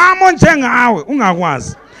 Tu mama njengawe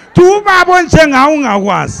ungakwazi. Tu baba njengawe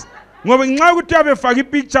ungakwazi. Ngoba nxa ukuthi abefaka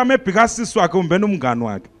ipicture mebhika sisi wakhe kumbe nomngane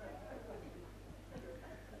wakhe.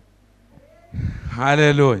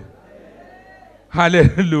 Hallelujah.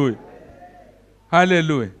 Hallelujah.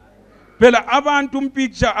 Hallelujah. Phela abantu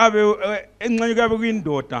umpicture abe enxenye kabe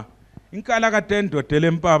kuyindoda. Inkala kade endoda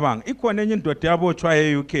lempabanga. Ikhona enye indoda yabotshwa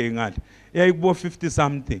e-UK ngale. Eyayikubo 50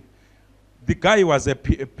 something. The guy was a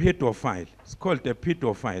pedophile. It's called a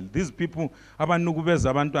pedophile. These people abanukubeza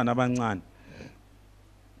abantwana abancane.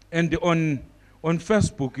 And on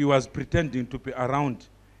Facebook, he was pretending to be around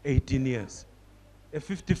 18 years. A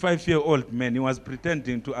 55-year-old man, he was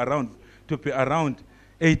pretending to be around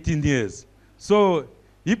 18 years. So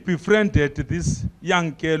he befriended this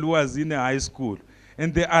young girl who was in a high school,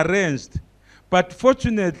 and they arranged. But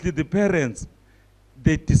fortunately, the parents,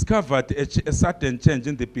 they discovered a certain change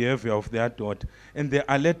in the behavior of their daughter, and they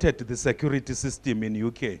alerted the security system in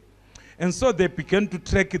UK. And so they began to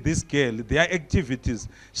track this girl, their activities.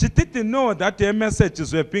 She didn't know that her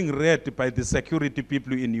messages were being read by the security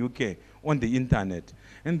people in UK on the internet.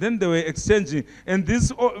 And then they were exchanging. And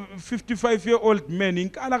this 55-year-old man,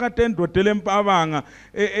 he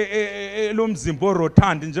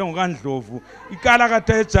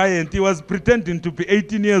was pretending to be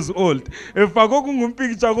 18 years old.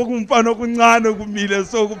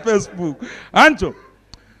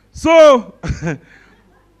 So,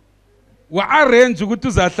 wa-arrange ukuthi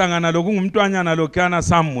uzahlangana lo kungumntwanyana lokhana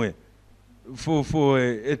somewhere for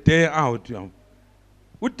a day out.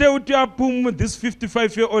 Uthe uyaphuma this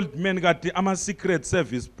 55-year-old man kati ama-secret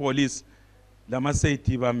service police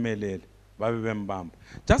lama-safety bamelele babe bembamba.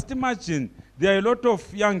 Just imagine, there are a lot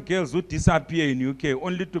of young girls who disappear in UK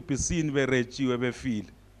only to be seen berechiwe befeel,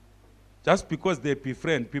 just because they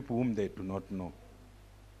befriend people whom they do not know.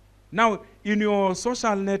 Now, in your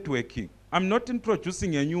social networking, I'm not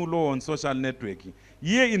introducing a new law on social networking.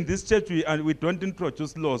 Here in this church, we don't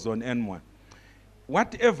introduce laws on N1.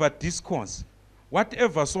 Whatever discourse,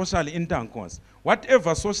 whatever social intercourse,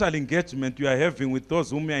 whatever social engagement you are having with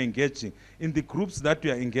those whom you are engaging, in the groups that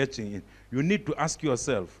you are engaging in, you need to ask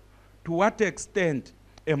yourself, to what extent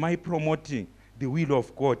am I promoting the will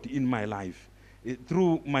of God in my life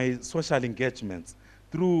through my social engagements,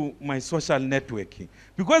 through my social networking?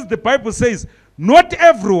 Because the Bible says, not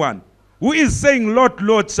everyone who is saying, Lord,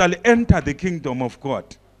 Lord, shall enter the kingdom of God,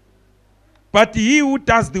 but he who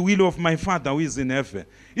does the will of my Father who is in heaven.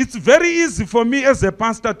 It's very easy for me as a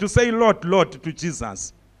pastor to say, Lord, Lord, to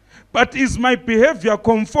Jesus. But is my behavior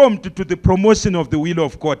conformed to the promotion of the will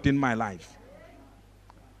of God in my life?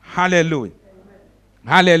 Hallelujah.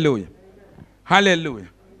 Hallelujah. Hallelujah.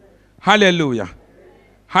 Hallelujah.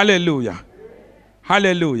 Hallelujah.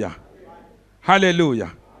 Hallelujah.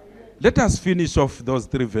 Hallelujah. Let us finish off those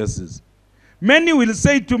 3 verses. Many will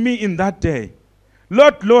say to me in that day,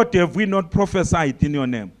 Lord, Lord, have we not prophesied in your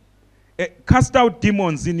name, cast out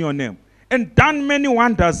demons in your name, and done many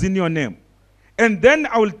wonders in your name? And then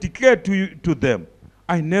I will declare to them,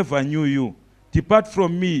 I never knew you. Depart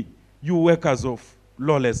from me, you workers of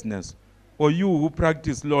lawlessness, or you who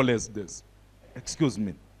practice lawlessness. Excuse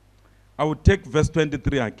me. I will take verse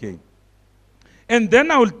 23 again. And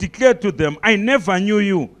then I will declare to them, I never knew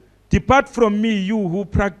you. Depart from me, you who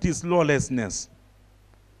practice lawlessness.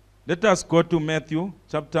 Let us go to Matthew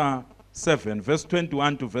chapter 7, verse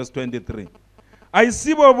 21 to verse 23.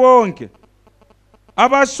 Ayisibo bonke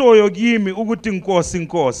abashoyo kimi ukuthi inkosi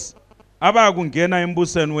inkosi abakungena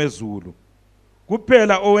embusweni wezulu,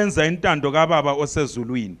 kuphela owenza intando kaBaba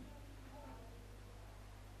osezulwini.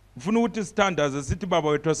 Ufuna ukuthi sithandaze sithi Baba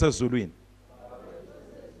wethu osezulwini.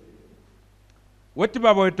 Wathi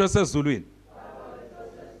Baba wethu osezulwini.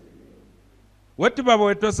 Wathi Baba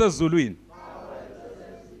wethu osezulwini.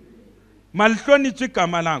 Malihlonitshwe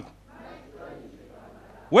igama lakho.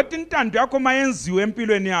 Wathi intando yakho mayenziwe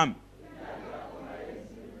empilweni yami.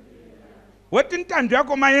 Wathi intando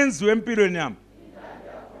yakho mayenziwe empilweni yami.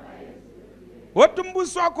 Wathi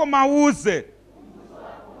umbuso wakho mawuze.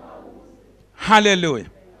 Hallelujah.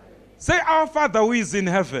 Say, our Father who is in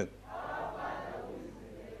heaven.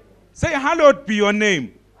 Say, hallowed be your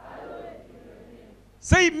name.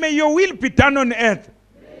 Say, may your will be done on earth.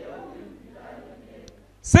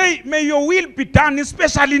 Say, may your will be done,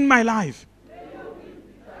 especially in my life,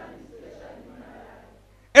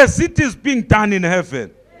 as it is being done in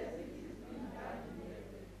heaven.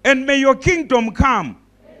 And may your kingdom come.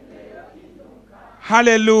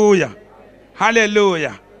 Hallelujah.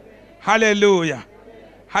 Hallelujah. Hallelujah.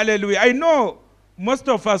 Hallelujah. I know most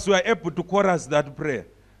of us were able to chorus that prayer.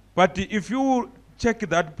 But if you check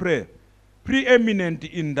that prayer, preeminent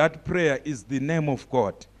in that prayer is the name of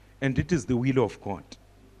God. And it is the will of God.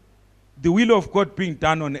 The will of God being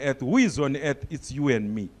done on earth. Who is on earth? It's you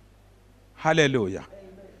and me. Hallelujah.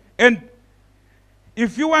 Amen. And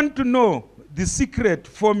if you want to know the secret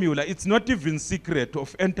formula, it's not even secret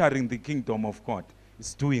of entering the kingdom of God.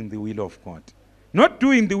 It's doing the will of God. Not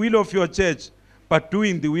doing the will of your church, but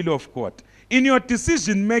doing the will of God. In your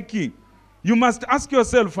decision making, you must ask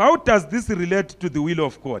yourself, how does this relate to the will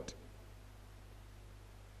of God?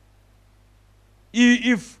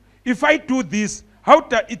 If I do this,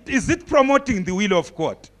 is it promoting the will of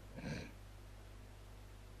God?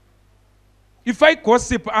 If I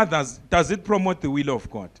gossip others, does it promote the will of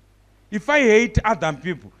God? If I hate other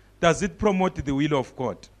people, does it promote the will of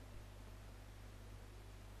God?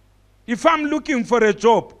 If I'm looking for a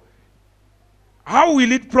job, how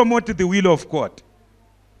will it promote the will of God?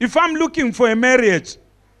 If I'm looking for a marriage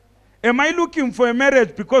Am I looking for a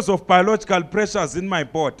marriage because of biological pressures in my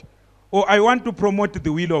body? Or I want to promote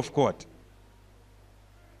the will of God?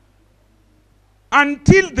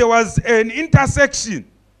 Until there was an intersection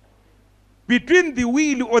between the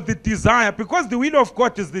will or the desire, because the will of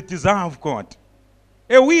God is the desire of God.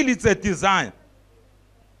 A will is a desire.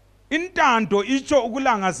 Intando icho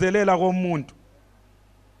ukulangazelela komuntu.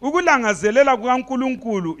 Ukulangazelela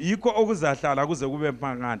kukaNkulunkulu yikho okuzahlala kuze kube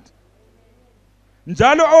phakade.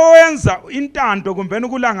 Njalo owenza intando kumbeni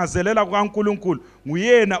ukulangazelela kukaNkulunkulu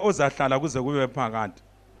nguyena ozahlala kuze kube phakade.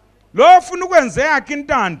 Lo ofuna ukwenza yakhe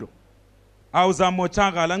intando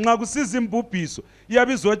awuzamothakala nxa kusiza imbubhiso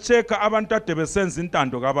iyabizocheka abantu ade besenza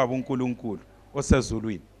intando kababa uNkulunkulu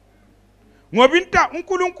osezulwini. Ngoba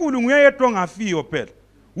uNkulunkulu nguye yedwa ongafiyo phela.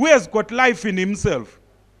 Who has got life in himself.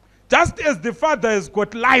 Just as the Father has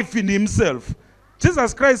got life in himself.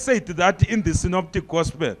 Jesus Christ said that in the Synoptic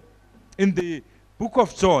Gospel, in the book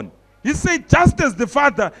of John. He said, just as the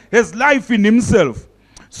Father has life in himself,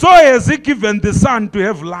 so has he given the Son to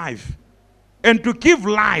have life and to give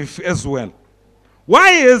life as well.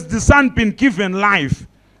 Why has the Son been given life?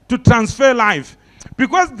 To transfer life.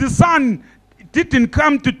 Because the Son didn't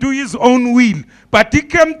come to do his own will, but he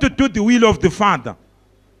came to do the will of the Father.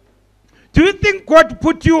 Do you think God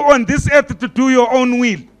put you on this earth to do your own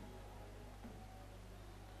will?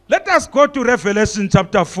 Let us go to Revelation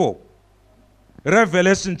chapter 4.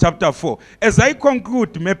 Revelation chapter 4. As I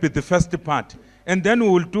conclude maybe the first part, and then we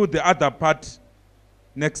will do the other part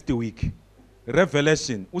next week.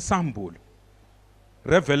 Revelation, usambulu.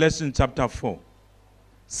 Revelation chapter 4.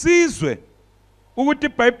 Sizwe ukuthi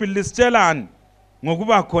iBhayibheli lisitshelani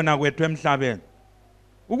ngokuba khona kwethu emhlabeni.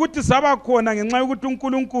 Ukuthi saba khona ngenxa yokuthi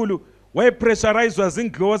uNkulunkulu wayepressurizwa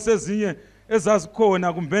zinglosi ezinye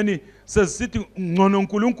ezazikhona kumbeni sesithi ngcono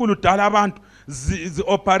uNkulunkulu dala abantu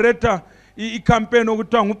operator icampaign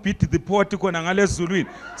okuthiwa nguBeat the Port khona ngalezulwini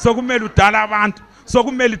sokumele udala abantu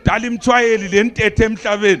sokumele idala imthwayeli lentethe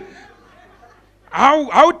emhlabeni.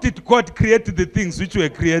 How did God create the things which were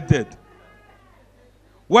created?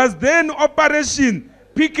 Was there an operation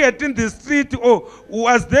picket in the street, or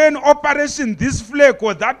was there an operation this flag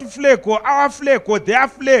or that flag or our flag or their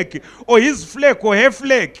flag or his flag or her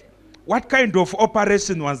flag? What kind of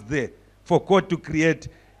operation was there for God to create?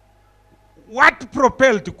 What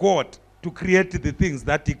propelled God to create the things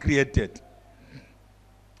that he created?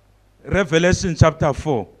 Revelation chapter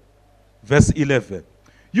 4, verse 11.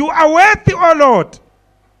 You are worthy, O Lord,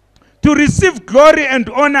 to receive glory and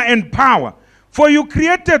honor and power, for you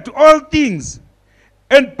created all things,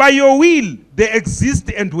 and by your will they exist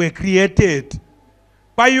and were created.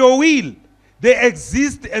 By your will they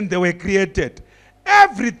exist and they were created.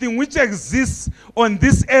 Everything which exists on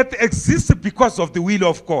this earth exists because of the will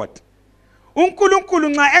of God. uNkulunkulu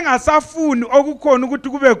nxa engasafuni okukhona ukuthi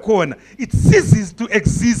kube khona, it ceases to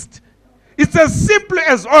exist. It's as simple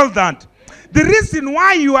as all that. The reason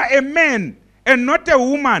why you are a man and not a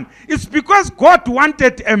woman is because God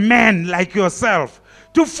wanted a man like yourself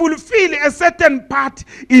to fulfill a certain part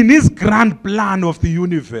in his grand plan of the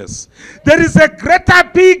universe. There is a greater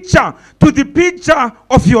picture to the picture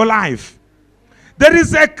of your life. There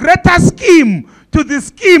is a greater scheme to the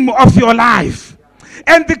scheme of your life.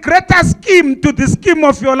 And the greater scheme to the scheme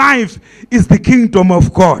of your life is the kingdom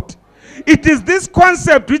of God. It is this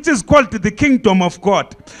concept which is called the kingdom of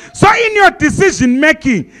God. So in your decision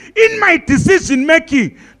making, in my decision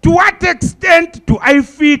making, to what extent do I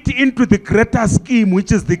fit into the greater scheme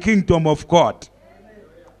which is the kingdom of God?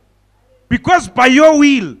 Because by your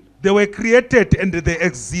will, they were created and they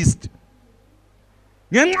exist.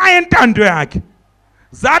 Ngenxa yentando yakhe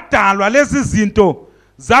zadalwa lezi zinto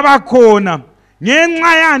zabakhona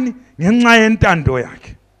ngenxa yani ngenxa yentando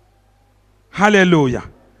yakhe. Hallelujah.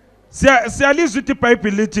 Siyalizwa ukuthi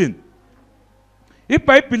iBhayibheli lithini?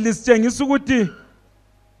 iBhayibheli lisitshengisa ukuthi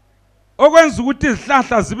okwenza ukuthi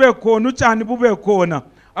izihlahla zibe khona, utshani bube khona,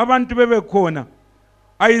 abantu bebe khona,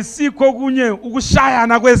 ayisikho kunye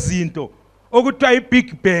ukushayana kwezinto okuthiwa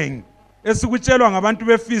iBig Bang esikutshelwa ngabantu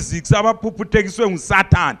bephysics abaphuphuthekiswe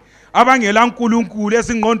nguSathane, abangela uNkulunkulu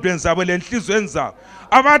esingqondweni zabo lenhlizweni zabo,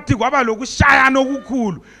 abathi kwaba lokushayana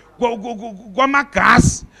okukhulu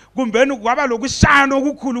kwamagasi, kumbeni kwaba lokushayana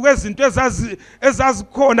okukhulu kwezinto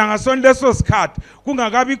ezazikhona ngasona leso sikhathi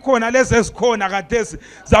kungakabi khona lezi ezikhona kathesi,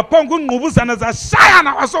 zaphonga ungqubuzana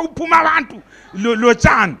zashayana kwasokuphuma abantu lo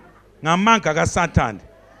tshani ngamanga kaSathane.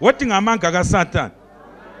 Wathi ngamanga kaSathane?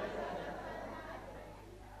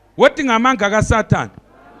 Wathi ngamanga kaSathane?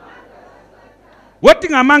 Wathi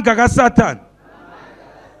ngamanga kaSathane?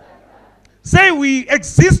 Say we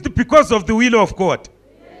exist because of the will of God.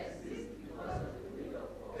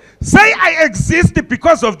 Say, I exist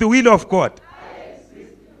because of the will of God.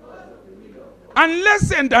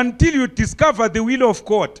 Unless and until you discover the will of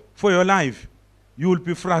God for your life, you will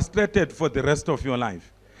be frustrated for the rest of your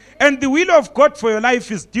life. And the will of God for your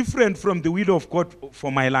life is different from the will of God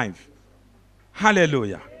for my life.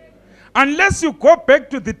 Hallelujah. Unless you go back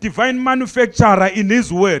to the divine manufacturer in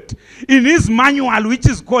his word, in his manual, which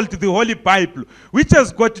is called the Holy Bible, which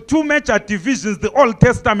has got two major divisions, the Old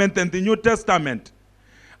Testament and the New Testament.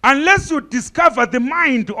 Unless you discover the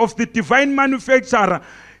mind of the divine manufacturer,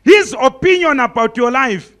 his opinion about your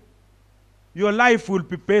life will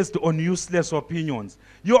be based on useless opinions.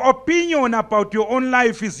 Your opinion about your own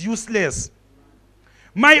life is useless.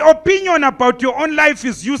 My opinion about your own life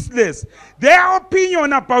is useless. Their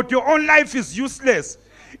opinion about your own life is useless.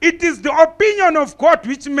 It is the opinion of God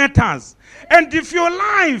which matters. And if your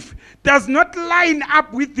life does not line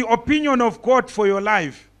up with the opinion of God for your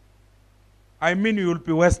life, I mean you will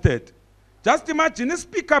be wasted. Just imagine,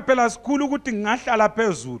 speaker phela sikhulu ukuthi ngahlala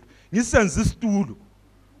phezulu ngisenza isitulo.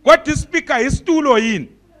 Kodwa speaker isitulo yini?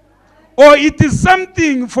 Or it is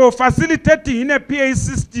something for facilitating in a PA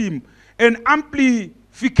system an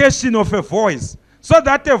amplification of a voice, so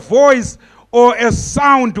that a voice or a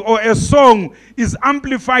sound or a song is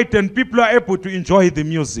amplified and people are able to enjoy the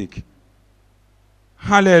music.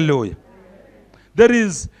 Hallelujah. There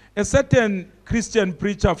is a certain Christian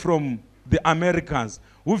preacher from the Americans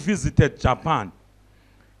who visited Japan.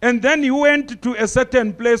 And then he went to a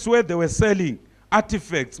certain place where they were selling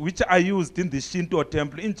artifacts which are used in the Shinto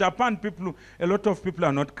temple. In Japan, a lot of people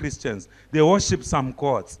are not Christians. They worship some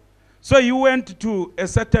gods. So he went to a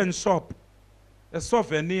certain shop, a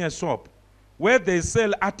souvenir shop, where they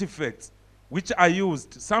sell artifacts which are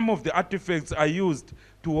used. Some of the artifacts are used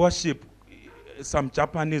to worship some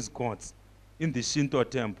Japanese gods in the Shinto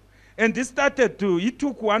temple. And he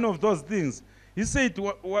took one of those things. He said,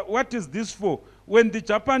 what is this for? When the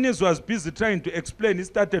Japanese was busy trying to explain, he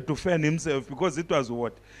started to fan himself because it was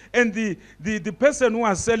what? And the person who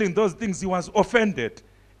was selling those things, he was offended.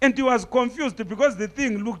 And he was confused because the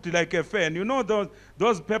thing looked like a fan. You know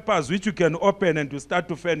those papers which you can open and you start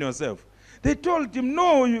to fan yourself. They told him,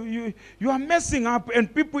 no, you are messing up, and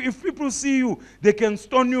if people see you, they can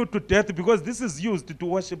stone you to death because this is used to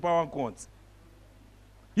worship our gods.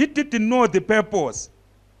 He didn't know the purpose.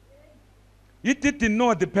 He didn't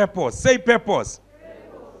know the purpose. Say purpose.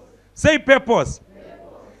 Say purpose.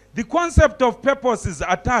 The concept of purpose is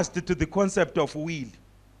attached to the concept of will.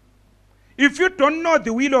 If you don't know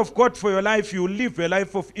the will of God for your life, you live a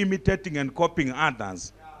life of imitating and copying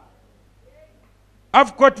others.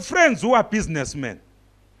 I've got friends who are businessmen.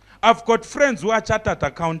 I've got friends who are chartered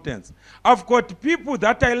accountants. I've got people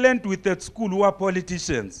that I learned with at school who are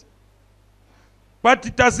politicians.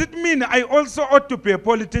 But does it mean I also ought to be a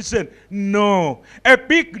politician? No. A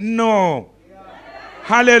big no. Yeah.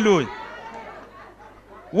 Hallelujah.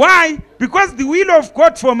 Why? Because the will of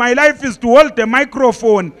God for my life is to hold the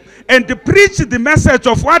microphone and to preach the message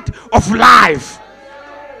of what? Of life.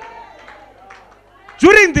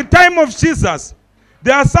 During the time of Jesus,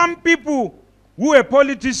 there are some people who were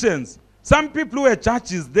politicians, some people who were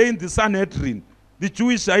judges there in the Sanhedrin, the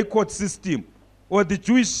Jewish high court system, or the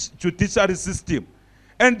Jewish judiciary system.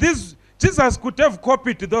 And Jesus could have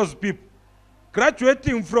copied those people.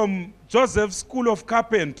 Graduating from Joseph's School of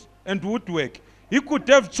Carpentry and Woodwork, he could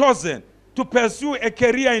have chosen to pursue a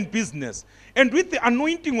career in business. And with the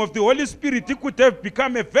anointing of the Holy Spirit, he could have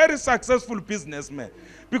become a very successful businessman.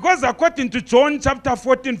 Because according to John chapter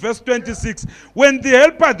 14, verse 26, when the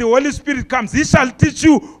helper, the Holy Spirit comes, he shall teach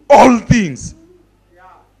you all things.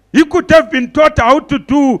 He could have been taught how to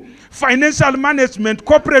do financial management,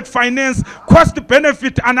 corporate finance,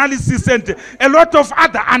 cost-benefit analysis, and a lot of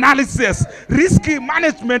other analysis, risk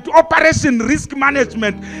management, operation risk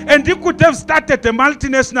management. And he could have started a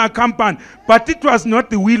multinational company, but it was not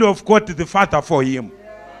the will of God the Father for him.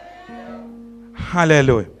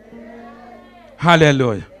 Hallelujah.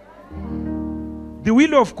 Hallelujah. The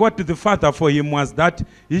will of God to the Father for him was that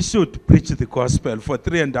he should preach the gospel for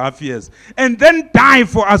 3.5 years and then die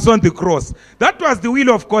for us on the cross. That was the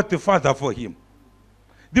will of God the Father for him.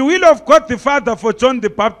 The will of God the Father for John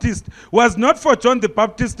the Baptist was not for John the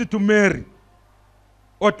Baptist to marry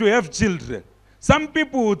or to have children. Some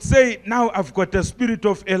people would say, now I've got the spirit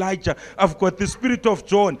of Elijah, I've got the spirit of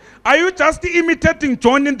John. Are you just imitating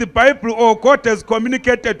John in the Bible, or God has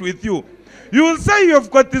communicated with you? You will say you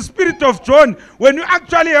have got the spirit of John when you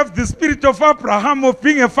actually have the spirit of Abraham, of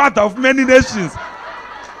being a father of many nations.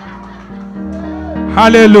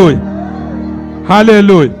 Hallelujah.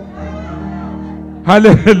 Hallelujah.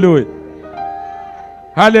 Hallelujah.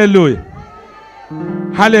 Hallelujah.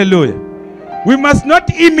 Hallelujah. We must not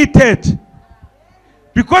imitate.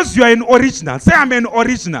 Because you are an original. Say, I'm an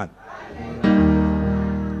original.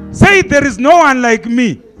 Say, there is no one like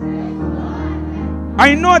me.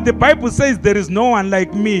 I know the Bible says there is no one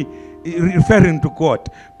like me, referring to God.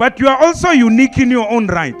 But you are also unique in your own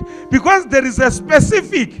right. Because there is a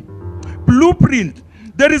specific blueprint.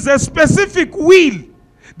 There is a specific will.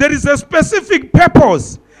 There is a specific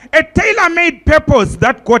purpose. A tailor-made purpose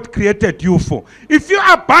that God created you for. If you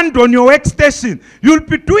abandon your workstation, you'll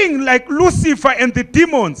be doing like Lucifer and the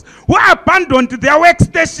demons who abandoned their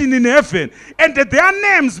workstation in heaven. And their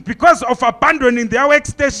names, because of abandoning their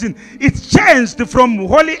workstation, it's changed from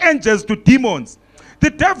holy angels to demons. The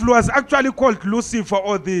devil was actually called Lucifer,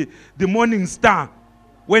 or the morning star,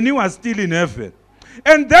 when he was still in heaven.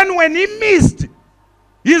 And then when he missed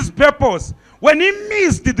his purpose, when he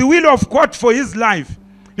missed the will of God for his life,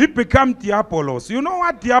 he became Diabolos. You know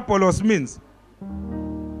what Diabolos means?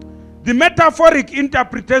 The metaphoric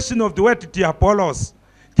interpretation of the word Diabolos.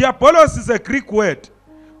 Diabolos is a Greek word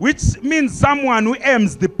which means someone who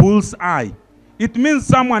aims the bull's eye. It means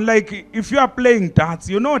someone like, if you are playing darts,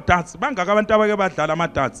 you know darts. Darts.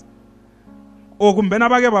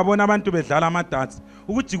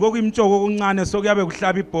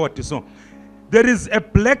 So there is a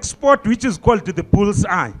black spot which is called the bull's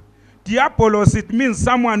eye. Diabolos, it means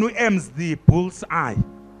someone who aims the bull's eye.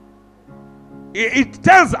 It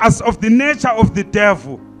tells us of the nature of the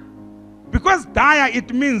devil. Because dia,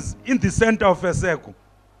 it means in the center of a circle.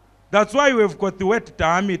 That's why we've got the word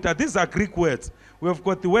diameter. These are Greek words. We've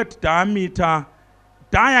got the word diameter.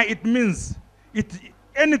 Dia, it means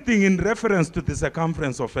anything in reference to the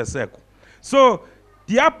circumference of a circle. So,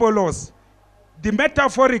 Diabolos, the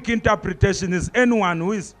metaphoric interpretation is anyone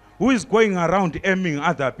who is going around aiming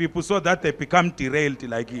other people so that they become derailed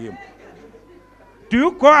like him. Do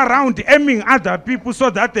you go around aiming other people so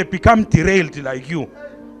that they become derailed like you?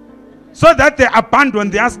 So that they abandon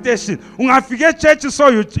their station. Ungafike church, so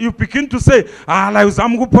you begin to say, la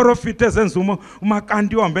uzama ukuprofita ezenza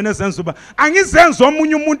umakandi uhambe nezenza uba angizenza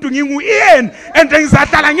omunye umuntu ngingu Ian and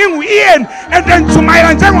ngizadala ngingu Ian and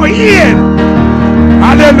ngijumayela njengo Ian.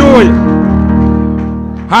 Hallelujah.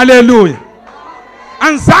 Hallelujah.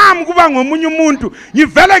 Anzama kuba ngomunye umuntu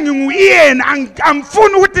ngivela ngingu Ian,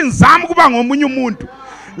 angifuni ukuthi ngizama kuba ngomunye umuntu.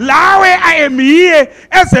 Lawe, I am here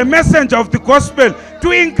as a messenger of the gospel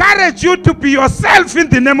to encourage you to be yourself in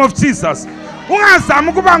the name of Jesus.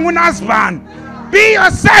 Ungazama kuba ngunasibani. Be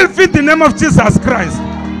yourself in the name of Jesus Christ.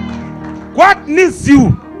 God needs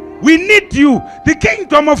you. We need you. The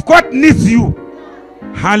kingdom of God needs you.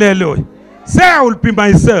 Hallelujah. Say, I will be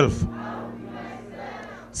myself.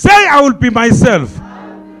 Say, I will be myself.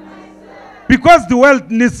 Because the world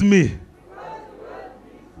needs me.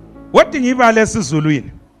 What in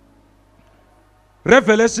Zuluin?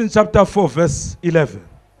 Revelation chapter 4 verse 11.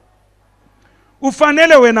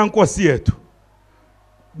 Ufanele wena nkosi yethu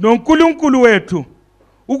noNkulunkulu wethu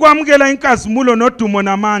ukwamukela inkazimulo nodumo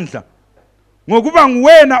namandla ngokuba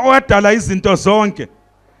nguwena owadala izinto zonke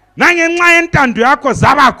nangenxa yentando yakho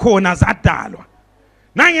zaba khona zadalwa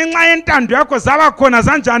nangenxa yentando yakho zaba khona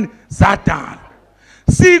zanjani zadalwa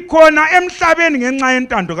sikhona emhlabeni ngenxa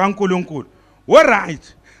yentando kaNkulunkulu. All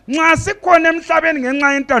right. It's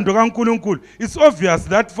obvious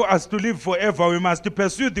that for us to live forever, we must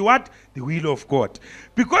pursue the what? The will of God.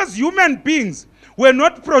 Because human beings were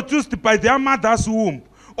not produced by their mother's womb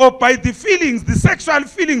or by the feelings, the sexual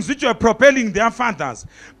feelings which were propelling their fathers.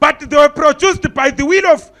 But they were produced by the will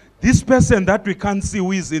of this person that we can't see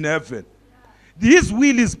who is in heaven. His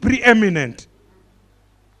will is preeminent.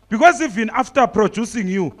 Because even after producing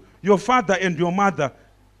you, your father and your mother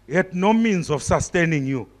had no means of sustaining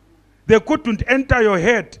you. They couldn't enter your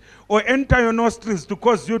head or enter your nostrils to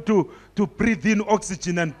cause you to breathe in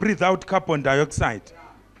oxygen and breathe out carbon dioxide.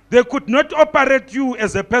 They could not operate you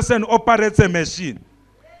as a person operates a machine.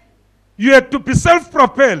 You had to be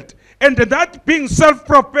self-propelled. And that being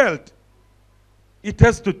self-propelled, it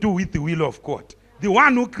has to do with the will of God. The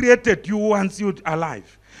one who created you wants you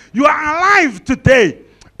alive. You are alive today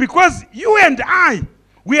because you and I,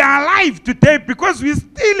 we are alive today because we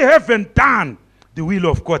still haven't done the will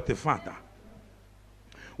of God the Father.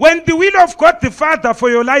 When the will of God the Father for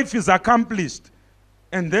your life is accomplished,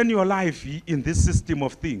 and then your life in this system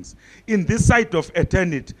of things, in this side of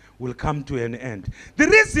eternity, will come to an end. The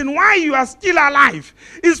reason why you are still alive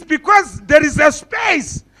is because there is a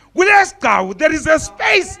space. There is a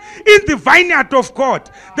space in the vineyard of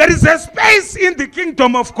God. There is a space in the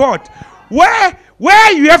kingdom of God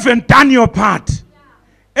where you haven't done your part.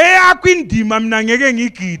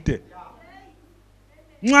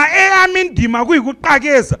 Nxa eyami indima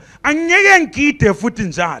kuyikuqakeza angeke ngide futhi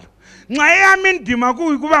njalo Nxa yami indima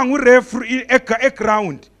kuba ngu-referee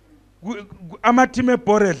eground ama-team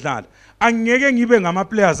ebhora edlala angeke ngibe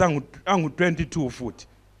ngama-players angu-22 futhi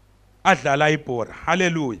adlala ibhora.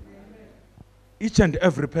 Hallelujah. Each and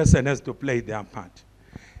every person has to play their part.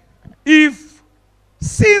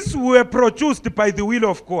 Since we were produced by the will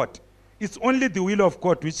of God, it's only the will of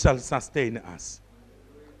God which shall sustain us.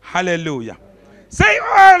 Hallelujah. Say,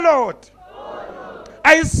 oh Lord,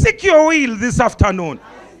 I seek your will this afternoon.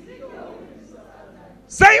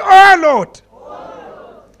 Say, oh Lord.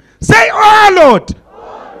 Say, oh Lord.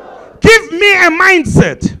 Give me a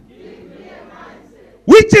mindset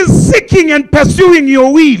which is seeking and pursuing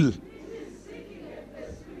your will.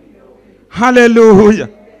 Hallelujah.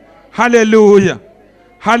 Hallelujah.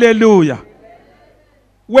 Hallelujah.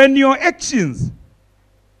 When your actions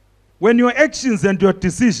and your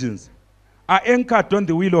decisions are anchored on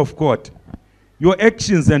the will of God, your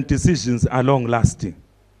actions and decisions are long lasting.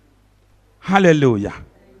 Hallelujah.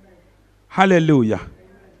 Hallelujah.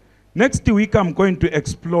 Next week I'm going to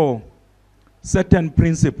explore certain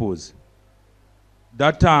principles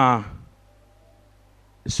that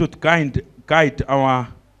should guide our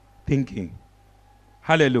thinking.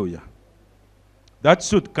 Hallelujah. That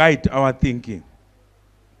should guide our thinking.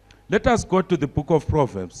 Let us go to the book of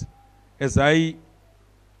Proverbs as I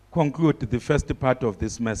conclude the first part of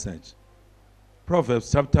this message.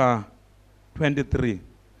 Proverbs chapter 23,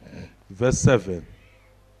 verse 7.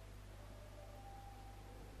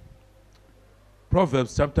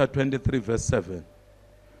 Proverbs chapter 23, verse 7.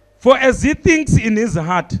 For as he thinks in his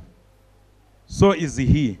heart, so is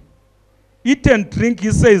he. Eat and drink,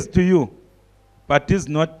 he says to you, but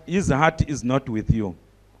his heart is not with you.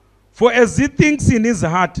 For as he thinks in his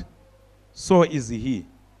heart, so is he.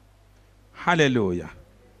 Hallelujah.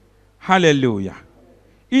 Hallelujah.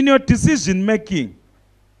 In your decision making,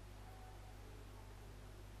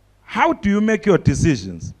 how do you make your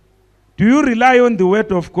decisions? Do you rely on the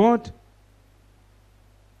word of God?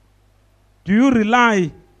 Do you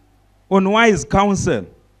rely on wise counsel?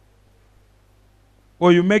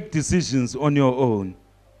 Or you make decisions on your own?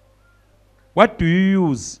 What do you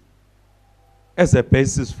use as a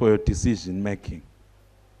basis for your decision making?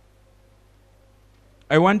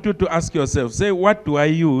 I want you to ask yourself, say, what do I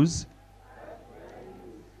use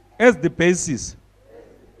as the basis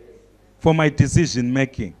for my decision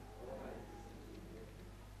making?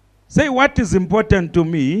 Say, what is important to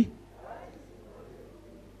me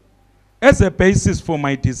as a basis for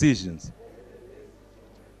my decisions?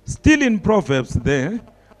 Still in Proverbs there,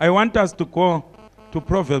 I want us to go to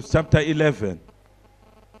Proverbs chapter 11.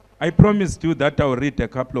 I promised you that I will read a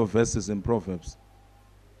couple of verses in Proverbs.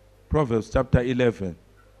 Proverbs chapter 11,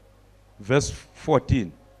 verse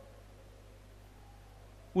 14.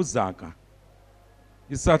 Uzaka.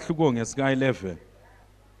 Isahluko ngesika 11.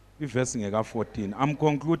 Verse ngeka 14. I'm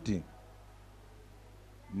concluding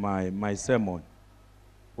my sermon,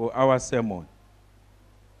 or our sermon.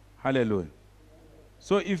 Hallelujah.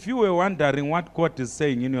 So if you were wondering what God is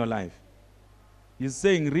saying in your life, He's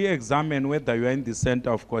saying re-examine whether you are in the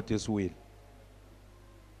center of God's will.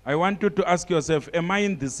 I want you to ask yourself, am I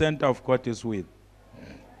in the center of God's will?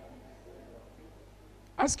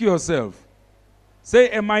 Ask yourself. Say,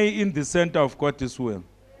 am I in the center of God's will?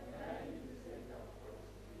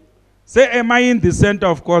 Say, am I in the center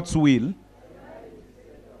of God's will?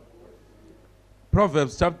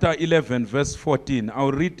 Proverbs chapter 11, verse 14.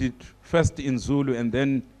 I'll read it first in Zulu and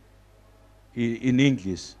then in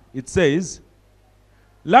English. It says,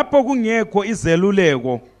 lapho kungekho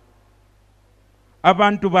izeluleko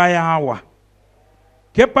abantu bayawa,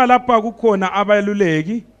 kepha lapha kukhona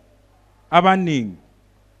abaluleki abaningi,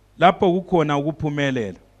 lapho kukhona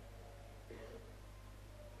ukuphumelela.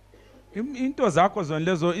 Into zakho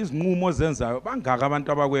zonlezo izinqumo zenzayo bangaka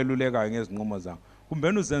abantu abakwelulekayo ngezinqumo zakho.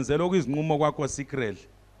 Kumbeni uzenzela okuyizinqumo kwakho secret.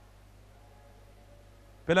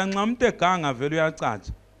 Phela nxa umuntu eganga vele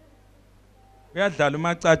uyacatsha. Uyadlala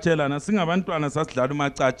umacatshelana, singabantwana sasidlala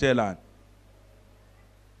umacatshelana.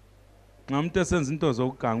 Nxa umuntu esenza into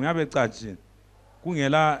zokuganga uyabe ecatshile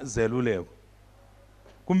kungela zeluleko.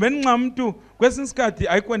 Kumbeni nxa umuntu kwesinye isikhathi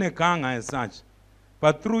ayikho neganga as such,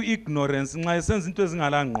 but through ignorance nxa esenza into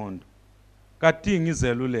ezingala ngqondo kadingi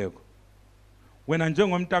izeluleko. Wena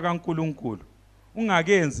njengomntu kaNkulunkulu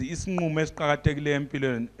ungakenzi isinqumo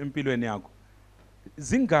esiqhakathekileyo empilweni yakho.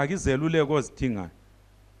 Zingaki izeluleko ozidingayo?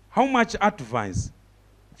 How much advice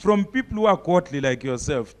from people who are godly like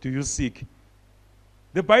yourself do you seek?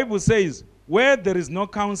 The Bible says, where there is no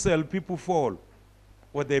counsel, people fall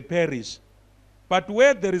or they perish. But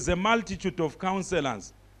where there is a multitude of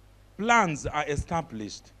counselors, plans are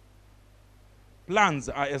established. Plans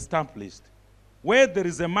are established. Where there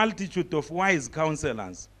is a multitude of wise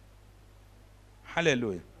counselors,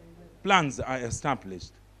 hallelujah, plans are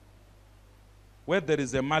established. Where there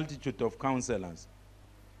is a multitude of counselors.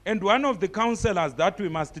 And one of the counselors that we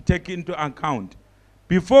must take into account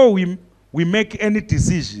before we make any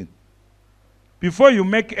decision, before you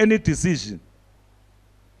make any decision,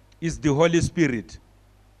 is the Holy Spirit.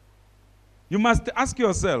 You must ask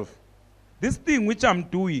yourself, this thing which I'm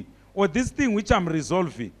doing, or this thing which I'm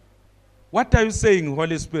resolving, what are you saying,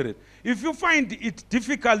 Holy Spirit? If you find it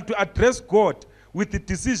difficult to address God with the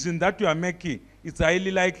decision that you are making, it's highly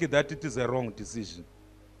likely that it is a wrong decision.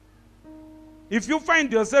 If you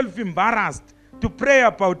find yourself embarrassed to pray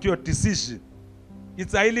about your decision,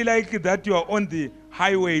 it's highly likely that you are on the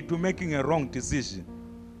highway to making a wrong decision.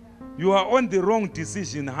 You are on the wrong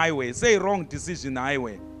decision highway. Say wrong decision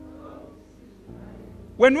highway.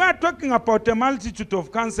 When we are talking about a multitude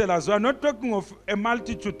of counselors, we are not talking of a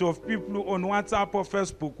multitude of people on WhatsApp or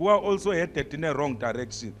Facebook who are also headed in a wrong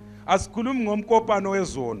direction. Asikhulumi ngomkopano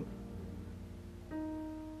wezono.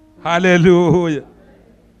 Hallelujah.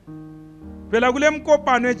 Phela kule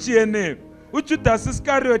mkopano etshiyeneyo uJudas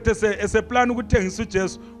Iscariot eseplan ukuthengisa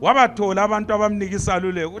uJesu wabathola abantu abamnika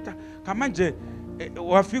isaluleko ukuthi kamanje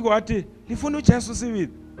wafika wathi lifuna uJesu sibili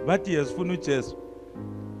bathi yesifuna uJesu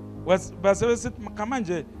basebesithi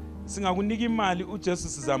kamanje singakunika imali uJesu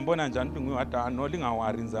sizambona njani ukuthi wathi no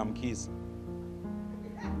lingawari nizamkhisa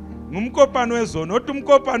ngumkopano wezono othi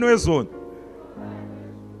umkopano wezono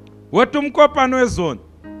wathi umkopano wezono.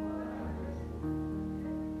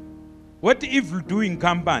 What evil doing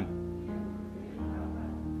company?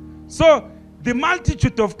 So the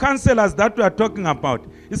multitude of counselors that we are talking about,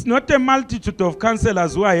 it's not a multitude of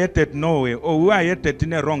counselors who are headed nowhere or who are headed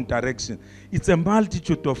in a wrong direction. It's a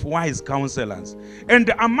multitude of wise counselors.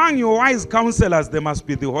 And among your wise counselors, there must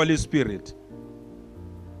be the Holy Spirit.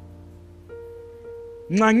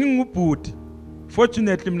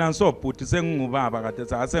 Fortunately, mina so bhuti sengingubaba kade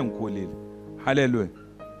asengikhulile. Hallelujah.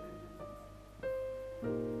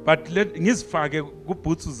 But let ngizifake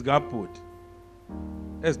kubhutsu zikabhuti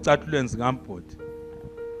ezicathulweni zikabhuti,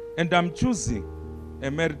 and I'm choosing a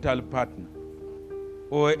marital partner,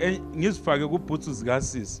 or ngizifake kubhutsu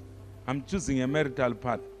zikasisi, I'm choosing a marital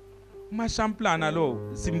partner. Umashamplana lo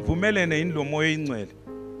simvumelene yini lo moya ingcwele,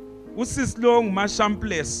 usisi lo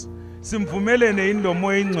ngumashampless simvumelene yini lo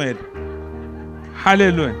moya ingcwele.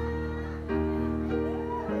 Hallelujah,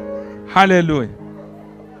 hallelujah.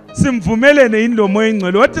 Simvumelene yini lo moya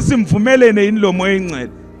ingcwele. Wathi simvumelene yini lo moya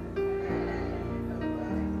ingcwele.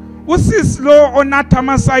 Usisi lo onatha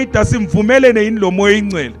amasayida simvumelene yini lo moya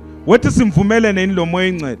ingcwele. Wathi simvumelene yini lo moya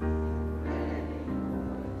ingcwele.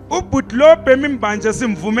 Ubhuti lo bhema imbanje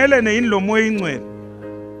simvumelene yini lo moya ingcwele.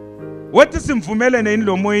 Wathi simvumelene yini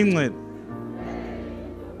lo moya ingcwele.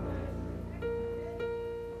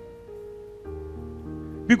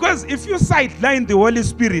 Because if you sideline the Holy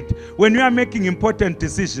Spirit when you are making important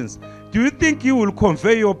decisions, do you think He will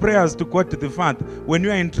convey your prayers to God the Father when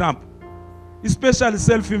you are in trouble? Especially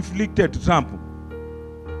self-inflicted trouble.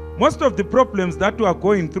 Most of the problems that we are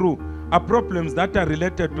going through are problems that are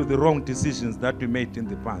related to the wrong decisions that we made in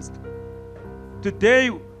the past.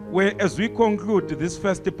 Today, as we conclude this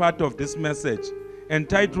first part of this message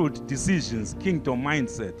entitled Decisions, Kingdom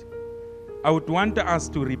Mindset, I would want us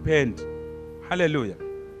to repent. Hallelujah.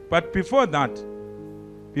 But before that,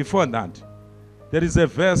 there is a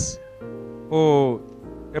verse or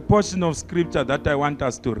a portion of scripture that I want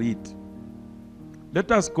us to read.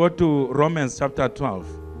 Let us go to Romans chapter 12.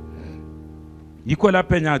 Yikho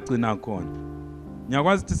lapho engagcina khona.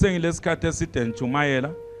 Ngiyakwazi ukuthi sengilesikhathi eside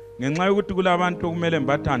ntshumayela ngenxa yokuthi kulabantu okumele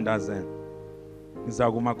ngibathandazele.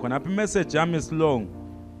 Ngizakuma khona. The message yami is long,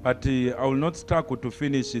 but I will not struggle to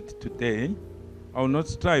finish it today. I will not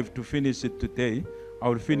strive to finish it today. I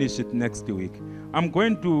will finish it next week. I'm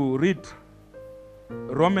going to read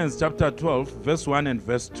Romans chapter 12, verse 1 and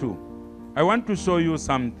verse 2. I want to show you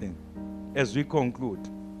something as we conclude.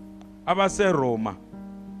 Abase Roma,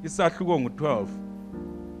 isahluko ngu-12,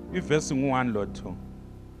 iverse ngu-1 lo 2.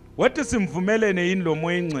 What is imvumelene yini lo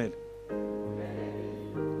moya ingcwele?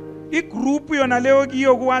 Igroup yona leyo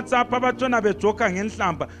kiyo ku WhatsApp abatshona bejoka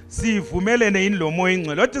ngenhlamba sivumelene yini lo moya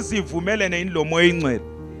ingcwele. What is sivumelene yini lo moya ingcwele?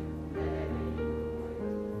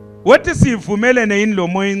 What is sivumelene yini lo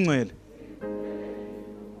moya ingcwele?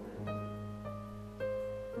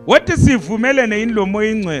 What is sivumelene yini lo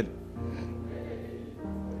moya ingcwele?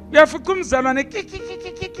 Uyafica umzalwane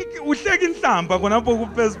uhleka inhlamba khonapho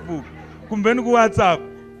ku Facebook kumbeni ku WhatsApp.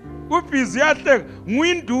 Ubhizi yahleka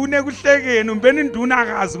nguyinduna ekuhlekeni umbeni induna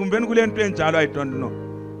akazi kumbeni kule nto enjalo I don't know.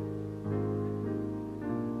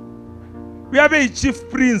 Uyabe chief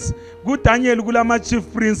prince, kuDaniel kulama chief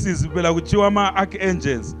princes phela kuthiwa ama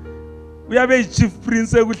archangels. Uyabe chief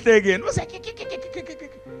prince ekuhlekeni.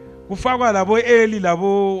 Kufakwa labo Eli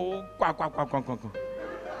labo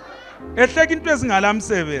ehleka into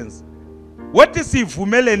ezingalamsebenzi. What is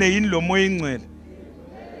ivumelene yini lo moya ingcwele?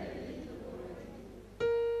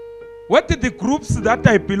 What did the groups that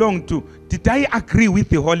I belong to, did I agree with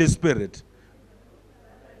the Holy Spirit?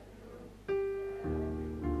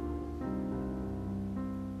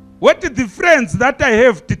 What did the friends that I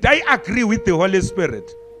have, did I agree with the Holy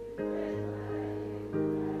Spirit?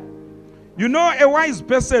 You know, a wise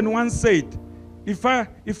person once said, if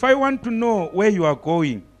I want to know where you are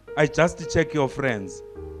going, I just check your friends.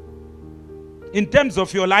 In terms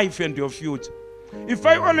of your life and your future. If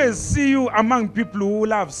I always see you among people who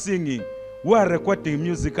love singing, who are recording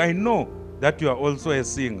music, I know that you are also a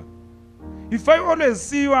singer. If I always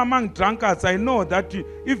see you among drunkards, I know that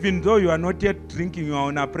even though you are not yet drinking, you are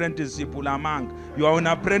on apprenticeship. You are on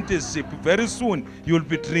apprenticeship. Very soon, you will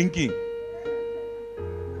be drinking.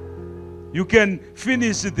 You can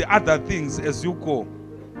finish the other things as you go.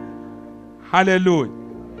 Hallelujah.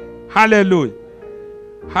 Hallelujah.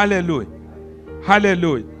 Hallelujah.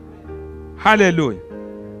 Hallelujah. Hallelujah.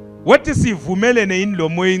 What is ivumelene in lo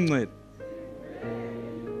moya ingcwele?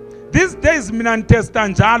 These days mina ngitesta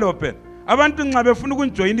njalo phela. Abantu nxa befuna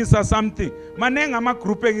ukunjoyinisa something, manengi ama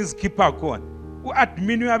group engizikhipha khona.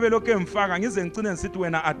 Uadmin uyabe lokho emfaka ngize ngicine ngisithi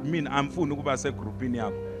wena admin amfuni ukuba se groupini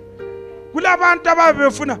yakho. Kulabantu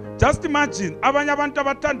ababefuna, just imagine, abanye abantu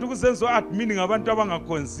abathanda ukuzenza admin ngabantu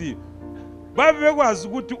abangakhonsiyo. Babekwazi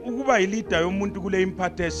ukuthi ukuba yileader yomuntu kule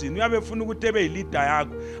impartation uyabefuna ukuthi ebe yileader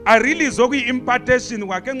yakho. I really zoku impartation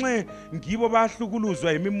kwakhe nxe ngibo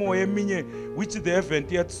bahlukuluzwa imimoya eminye which they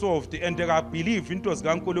haven't yet solved and they believe into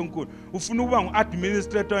zikaNkulunkulu. Ufuna ukuba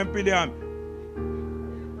ngu-administrator wempilo yami.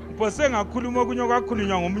 Mpose ngakhuluma okunye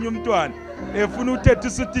kwakhulunywa ngomunye umntwana efuna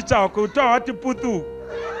uthethisa uteacher wakho uthiwa wathi puthu.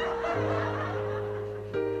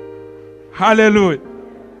 Hallelujah.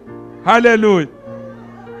 Hallelujah.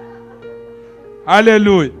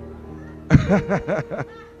 Hallelujah.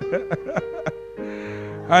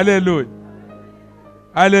 Hallelujah.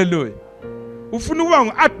 Hallelujah. Ufuna ukuba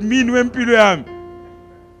ngu-admin wempilo yami.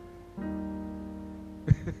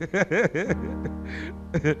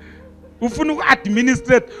 Ufuna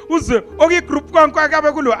uku-administrate uze oki group kwankwa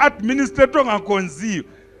kabe kulo administrator ongakhonziyo.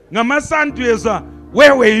 Ngamasantu yezwa,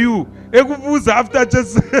 where were you? Ekubuza after church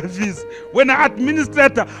service. When I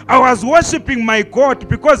administrator, I was worshiping my God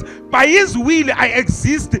because by His will I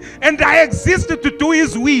exist and I exist to do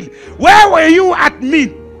His will. Where were you,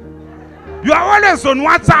 admin? You are always on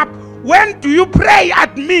WhatsApp. When do you pray,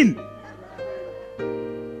 admin?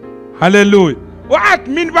 Hallelujah. O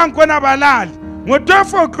admin bankona balali.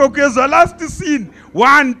 Ngo-12 o'clock is the last scene.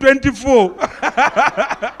 1:24.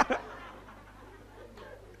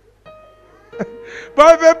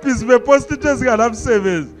 Babe busy beposted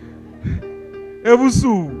ezingalamsebenzi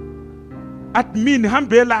ebusuku. Admin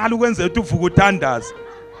hambela alukwenza uvuka uthandaza.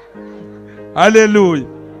 Hallelujah.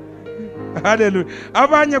 Hallelujah.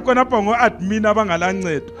 Abanye khonapha ngo-admin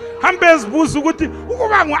abangalancedo. Hambe ezibuza ukuthi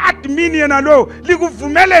ukuba ngu-admin yena lo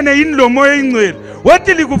likuvumelene yini lo moya ingcwele?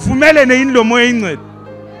 Wathi likuvumelene yini lo moya ingcwele?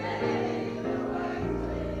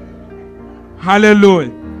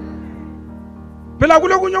 Hallelujah. Phela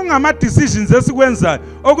kulokunye ongama decisions esikwenzayo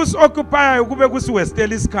okusi-occupyayo kube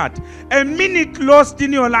kusiwestela isikhathi. A minute lost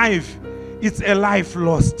in your life, it's a life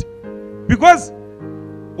lost. Because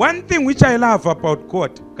one thing which I love about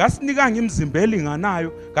God, kasinika ngimzimba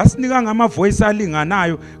elinganayo, kasinika ngama-voice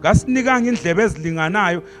alinganayo, kasinika ngindlebe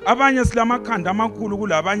ezilinganayo. Abanye silamakhanda amakhulu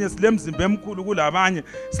kulabanye, silemzimba emkhulu kulabanye,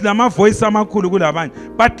 silama-voice amakhulu kulabanye.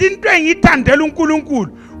 But into engiyithandela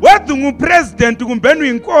uNkulunkulu, whether ungupresident, kumbeni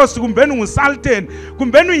uyinkosi, kumbeni ungusultan,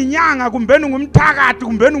 kumbeni uyinyanga, kumbeni ungumthakathi,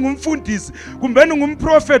 kumbeni ungumfundisi, kumbeni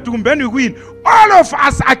ungumprofeti, kumbeni uyini, all of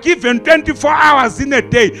us are given 24 hours in a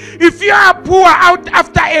day. If you are poor out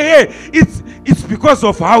after a year, it's because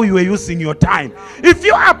of how you are using your time. If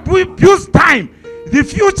you abuse time, the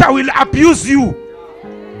future will abuse you.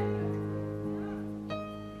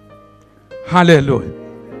 Hallelujah.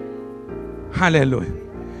 Hallelujah.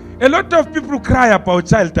 A lot of people cry about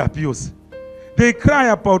child abuse. They cry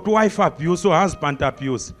about wife abuse or husband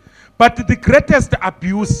abuse. But the greatest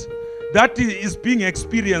abuse that is being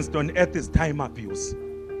experienced on earth is time abuse.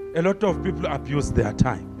 A lot of people abuse their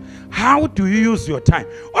time. How do you use your time?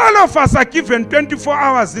 All of us are given 24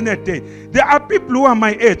 hours in a day. There are people who are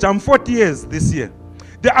my age. I'm 40 years this year.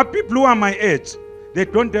 There are people who are my age. They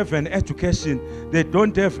don't have an education. They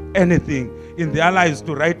don't have anything in their lives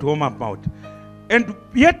to write home about. And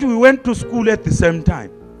yet we went to school at the same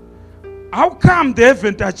time. How come they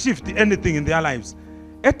haven't achieved anything in their lives?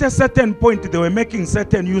 At a certain point, they were making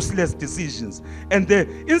certain useless decisions. And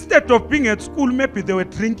instead of being at school, maybe they were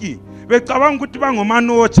drinking.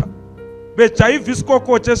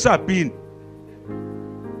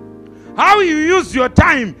 How you use your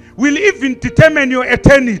time will even determine your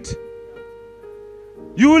eternity.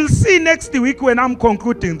 You will see next week when I'm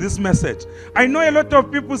concluding this message. I know a lot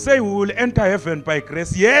of people say we will enter heaven by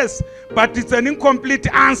grace. Yes, but it's an incomplete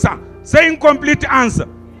answer. Say incomplete answer.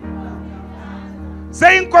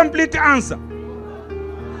 Say incomplete answer.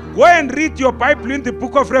 Go and read your Bible in the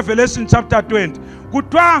book of Revelation chapter 20.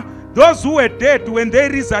 Those who were dead, when they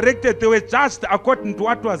resurrected, they were judged according to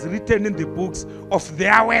what was written in the books of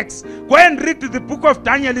their works. Go and read the book of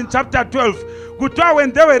Daniel in chapter 12.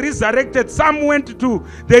 When they were resurrected, some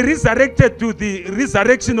they resurrected to the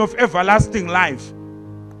resurrection of everlasting life.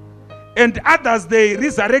 And others, they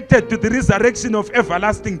resurrected to the resurrection of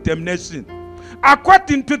everlasting damnation.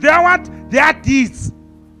 According to their what? Their deeds.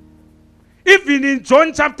 Even in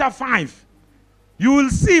John chapter 5, you will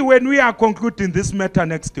see when we are concluding this matter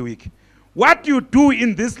next week. What you do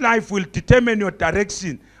in this life will determine your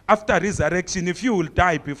direction after resurrection if you will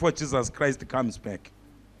die before Jesus Christ comes back.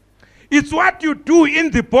 It's what you do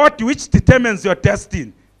in the body which determines your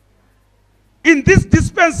destiny. In this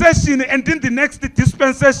dispensation and in the next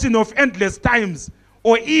dispensation of endless times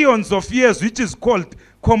or eons of years, which is called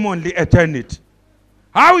commonly eternity.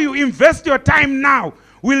 How you invest your time now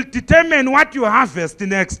will determine what you harvest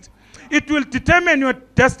next. It will determine your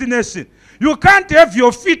destination. You can't have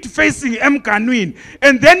your feet facing Mkanwin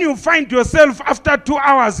and then you find yourself after 2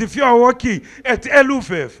 hours if you are walking at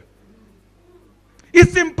Elufev.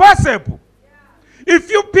 It's impossible.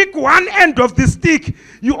 If you pick one end of the stick,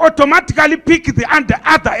 you automatically pick the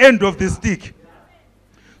other end of the stick.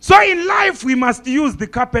 So in life, we must use the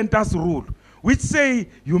carpenter's rule, which say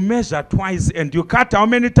you measure twice and you cut how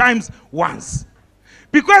many times? Once.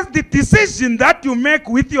 Because the decision that you make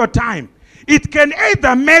with your time, it can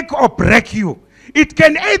either make or break you. It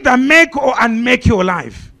can either make or unmake your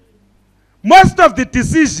life. Most of the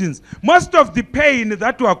decisions, most of the pain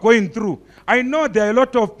that we are going through, I know there are a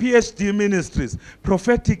lot of PhD ministries,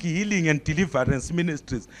 prophetic healing and deliverance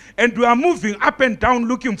ministries, and we are moving up and down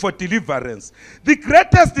looking for deliverance. The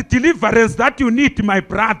greatest deliverance that you need, my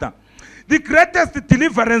brother, the greatest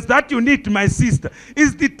deliverance that you need, my sister,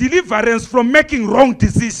 is the deliverance from making wrong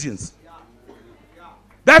decisions.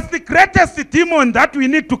 That's the greatest demon that we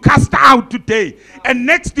need to cast out today. And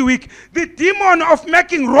next week, the demon of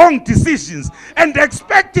making wrong decisions and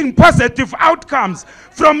expecting positive outcomes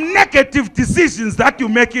from negative decisions that you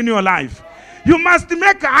make in your life. You must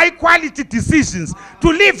make high-quality decisions to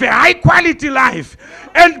live a high-quality life.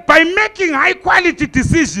 And by making high-quality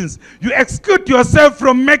decisions, you exclude yourself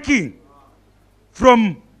from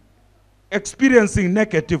experiencing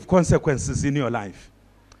negative consequences in your life.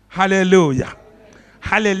 Hallelujah.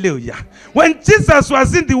 Hallelujah. When Jesus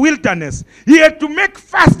was in the wilderness, he had to make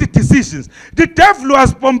fast decisions. The devil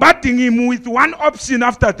was bombarding him with one option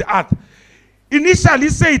after the other. Initially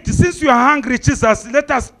said, since you are hungry, Jesus, let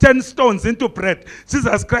us turn stones into bread.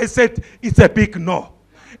 Jesus Christ said, it's a big no.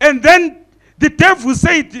 And then the devil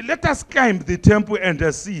said, let us climb the temple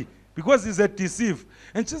and see, because he's a deceiver.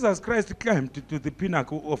 And Jesus Christ climbed to the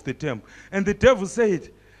pinnacle of the temple. And the devil said,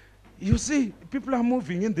 you see, people are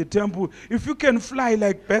moving in the temple. If you can fly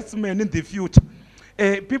like batsmen in the future,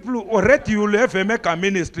 people already will have a mega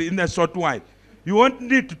ministry in a short while. You won't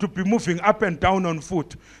need to be moving up and down on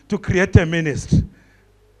foot to create a ministry.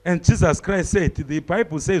 And Jesus Christ said, the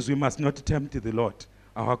Bible says we must not tempt the Lord,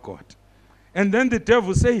 our God. And then the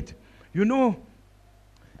devil said, you know,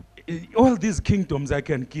 all these kingdoms I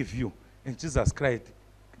can give you. And Jesus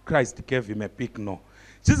Christ gave him a big no.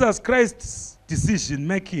 Jesus Christ's decision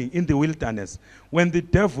making in the wilderness when the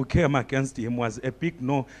devil came against him was a big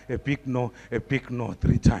no, a big no, a big no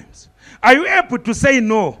 3 times. Are you able to say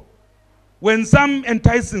no when some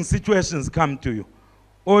enticing situations come to you?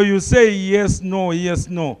 Or you say yes, no,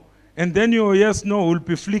 and then your yes, no will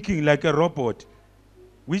be flicking like a robot,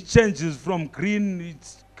 which changes from green,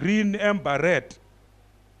 amber, red.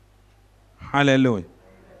 Hallelujah.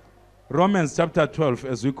 Romans chapter 12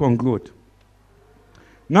 as we conclude.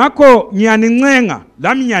 Ngakho ngiyanincenga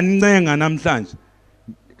lami ngiyanincenga namhlanje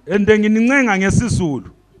ende nginincenga ngesizulu.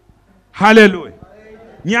 Hallelujah.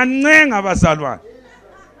 Ngiyanincenga bazalwane.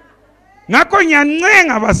 Ngakho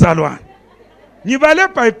ngiyanincenga bazalwane. Ngibale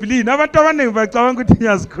eBhayibhelini abantu abaningi bacabanga ukuthi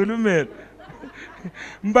ngiyazikhulumela.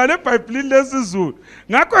 Ngibale eBhayibhelini lesizulu.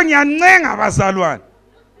 Ngakho ngiyanincenga bazalwane.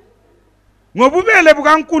 Ngobubele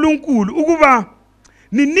bukaNkulunkulu ukuba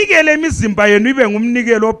ninikele imizimba yenu ibe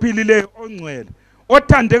ngumnikelo ophilileyo ongcwele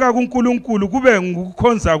othandeka kuNkulunkulu kube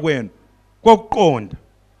ngukukhonza kwenu kokuqonda.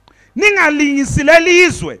 Ningalingisile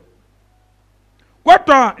lizwe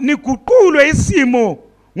kodwa niguqulwe isimo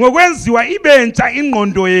ngokwenziwa ibentsha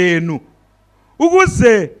ingqondo yenu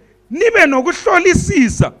ukuze nibe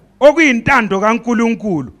nokuhlolisisa okuyintando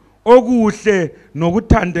kaNkulunkulu okuhle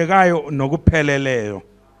nokuthandekayo nokupheleleyo.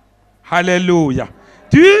 Hallelujah.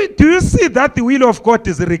 Do you see that the will of God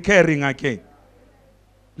is recurring again?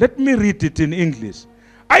 Let me read it in English.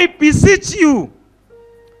 I beseech you,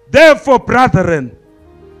 therefore, brethren,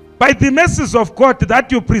 by the mercies of God,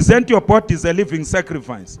 that you present your bodies a living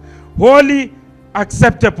sacrifice, holy,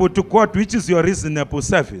 acceptable to God, which is your reasonable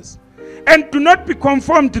service. And do not be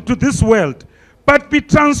conformed to this world, but be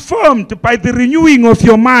transformed by the renewing of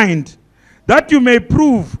your mind, that you may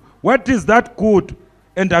prove what is that good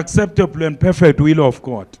and acceptable and perfect will of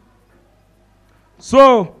God.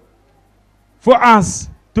 So, for us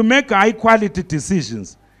to make high quality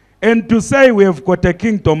decisions and to say we have got a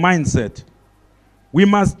kingdom mindset, we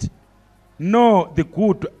must know the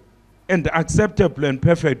good and acceptable and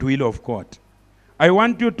perfect will of God. I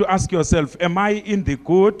want you to ask yourself, am I in the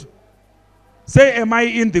good? Say, am I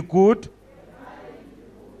in the good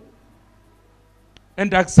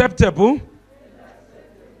and acceptable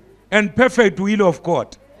and perfect will of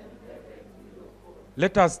God?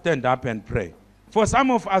 Let us stand up and pray. For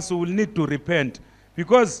some of us who will need to repent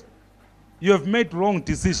because you have made wrong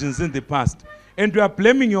decisions in the past and you are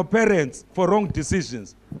blaming your parents for wrong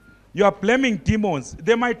decisions. You are blaming demons.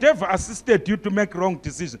 They might have assisted you to make wrong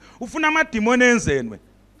decisions.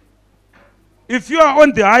 If you are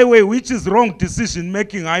on the highway, which is wrong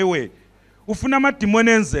decision-making highway, you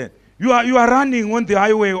are running on the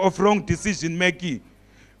highway of wrong decision-making.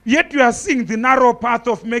 Yet you are seeing the narrow path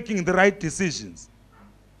of making the right decisions.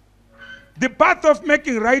 The path of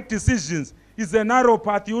making right decisions is a narrow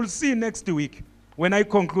path. You will see next week when I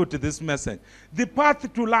conclude this message. The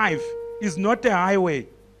path to life is not a highway.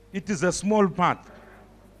 It is a small path.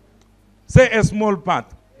 Say a small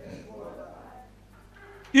path.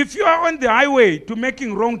 If you are on the highway to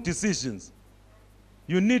making wrong decisions,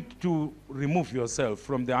 you need to remove yourself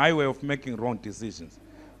from the highway of making wrong decisions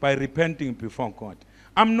by repenting before God.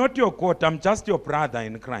 I'm not your God, I'm just your brother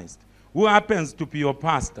in Christ who happens to be your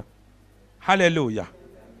pastor. Hallelujah.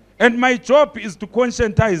 And my job is to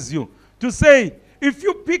conscientize you, to say, if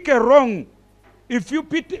you pick a wrong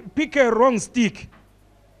stick,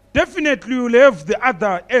 definitely you will have the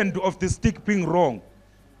other end of the stick being wrong.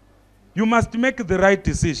 You must make the right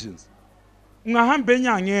decisions. Ungahambe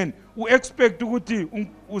enyangeni expect ukuthi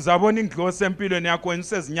uzabona indlozi empilweni yakho and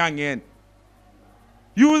says nyangeni.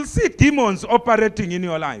 You will see demons operating in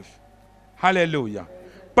your life. Hallelujah.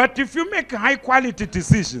 But if you make high quality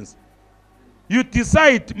decisions, you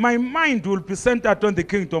decide my mind will be centered on the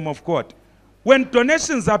kingdom of God. When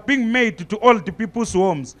donations are being made to all the people's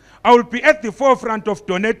homes, I will be at the forefront of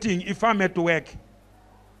donating if I'm at work.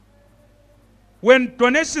 When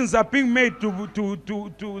donations are being made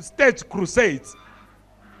to stage crusades,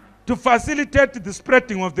 to facilitate the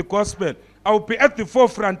spreading of the gospel, I will be at the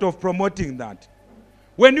forefront of promoting that.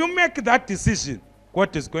 When you make that decision,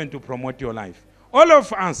 God is going to promote your life. All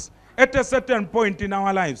of us, at a certain point in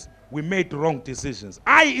our lives, we made wrong decisions.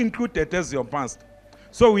 I included as your pastor.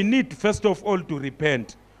 So we need, first of all, to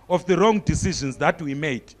repent of the wrong decisions that we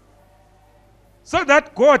made, so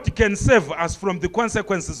that God can save us from the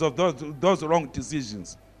consequences of those wrong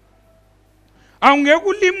decisions.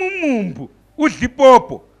 Awungekulima umumbu udla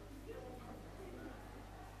ipopo.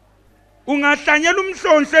 Ungahlanyela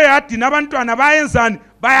umhlonhlo eyadini abantwana bayenzani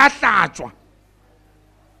bayahlatshwa.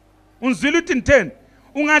 Unzwile uthi ntheni?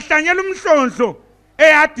 Ungahlanyela umhlonhlo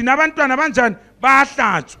eyadini abantwana banjani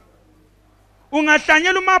bayahlatshwa.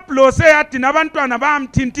 Ungahlanyela umabhlosi eyadini abantwana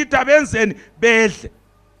bayamthintitha benzeni bedle.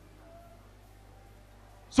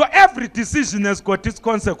 So every decision has got its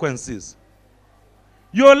consequences.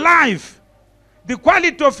 Your life, the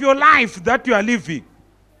quality of your life that you are living,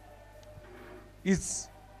 is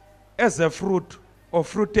as a fruit or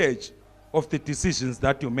fruitage of the decisions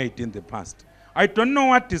that you made in the past. I don't know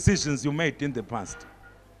what decisions you made in the past.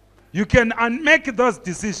 You can unmake those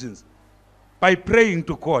decisions by praying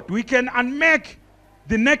to God. We can unmake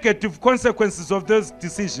the negative consequences of those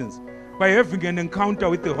decisions by having an encounter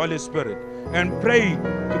with the Holy Spirit and praying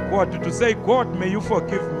to God to say, God, may you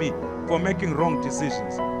forgive me for making wrong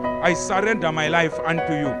decisions. I surrender my life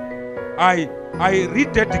unto you. I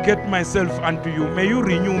rededicate myself unto you. May you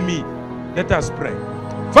renew me. Let us pray.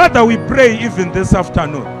 Father, we pray even this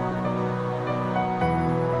afternoon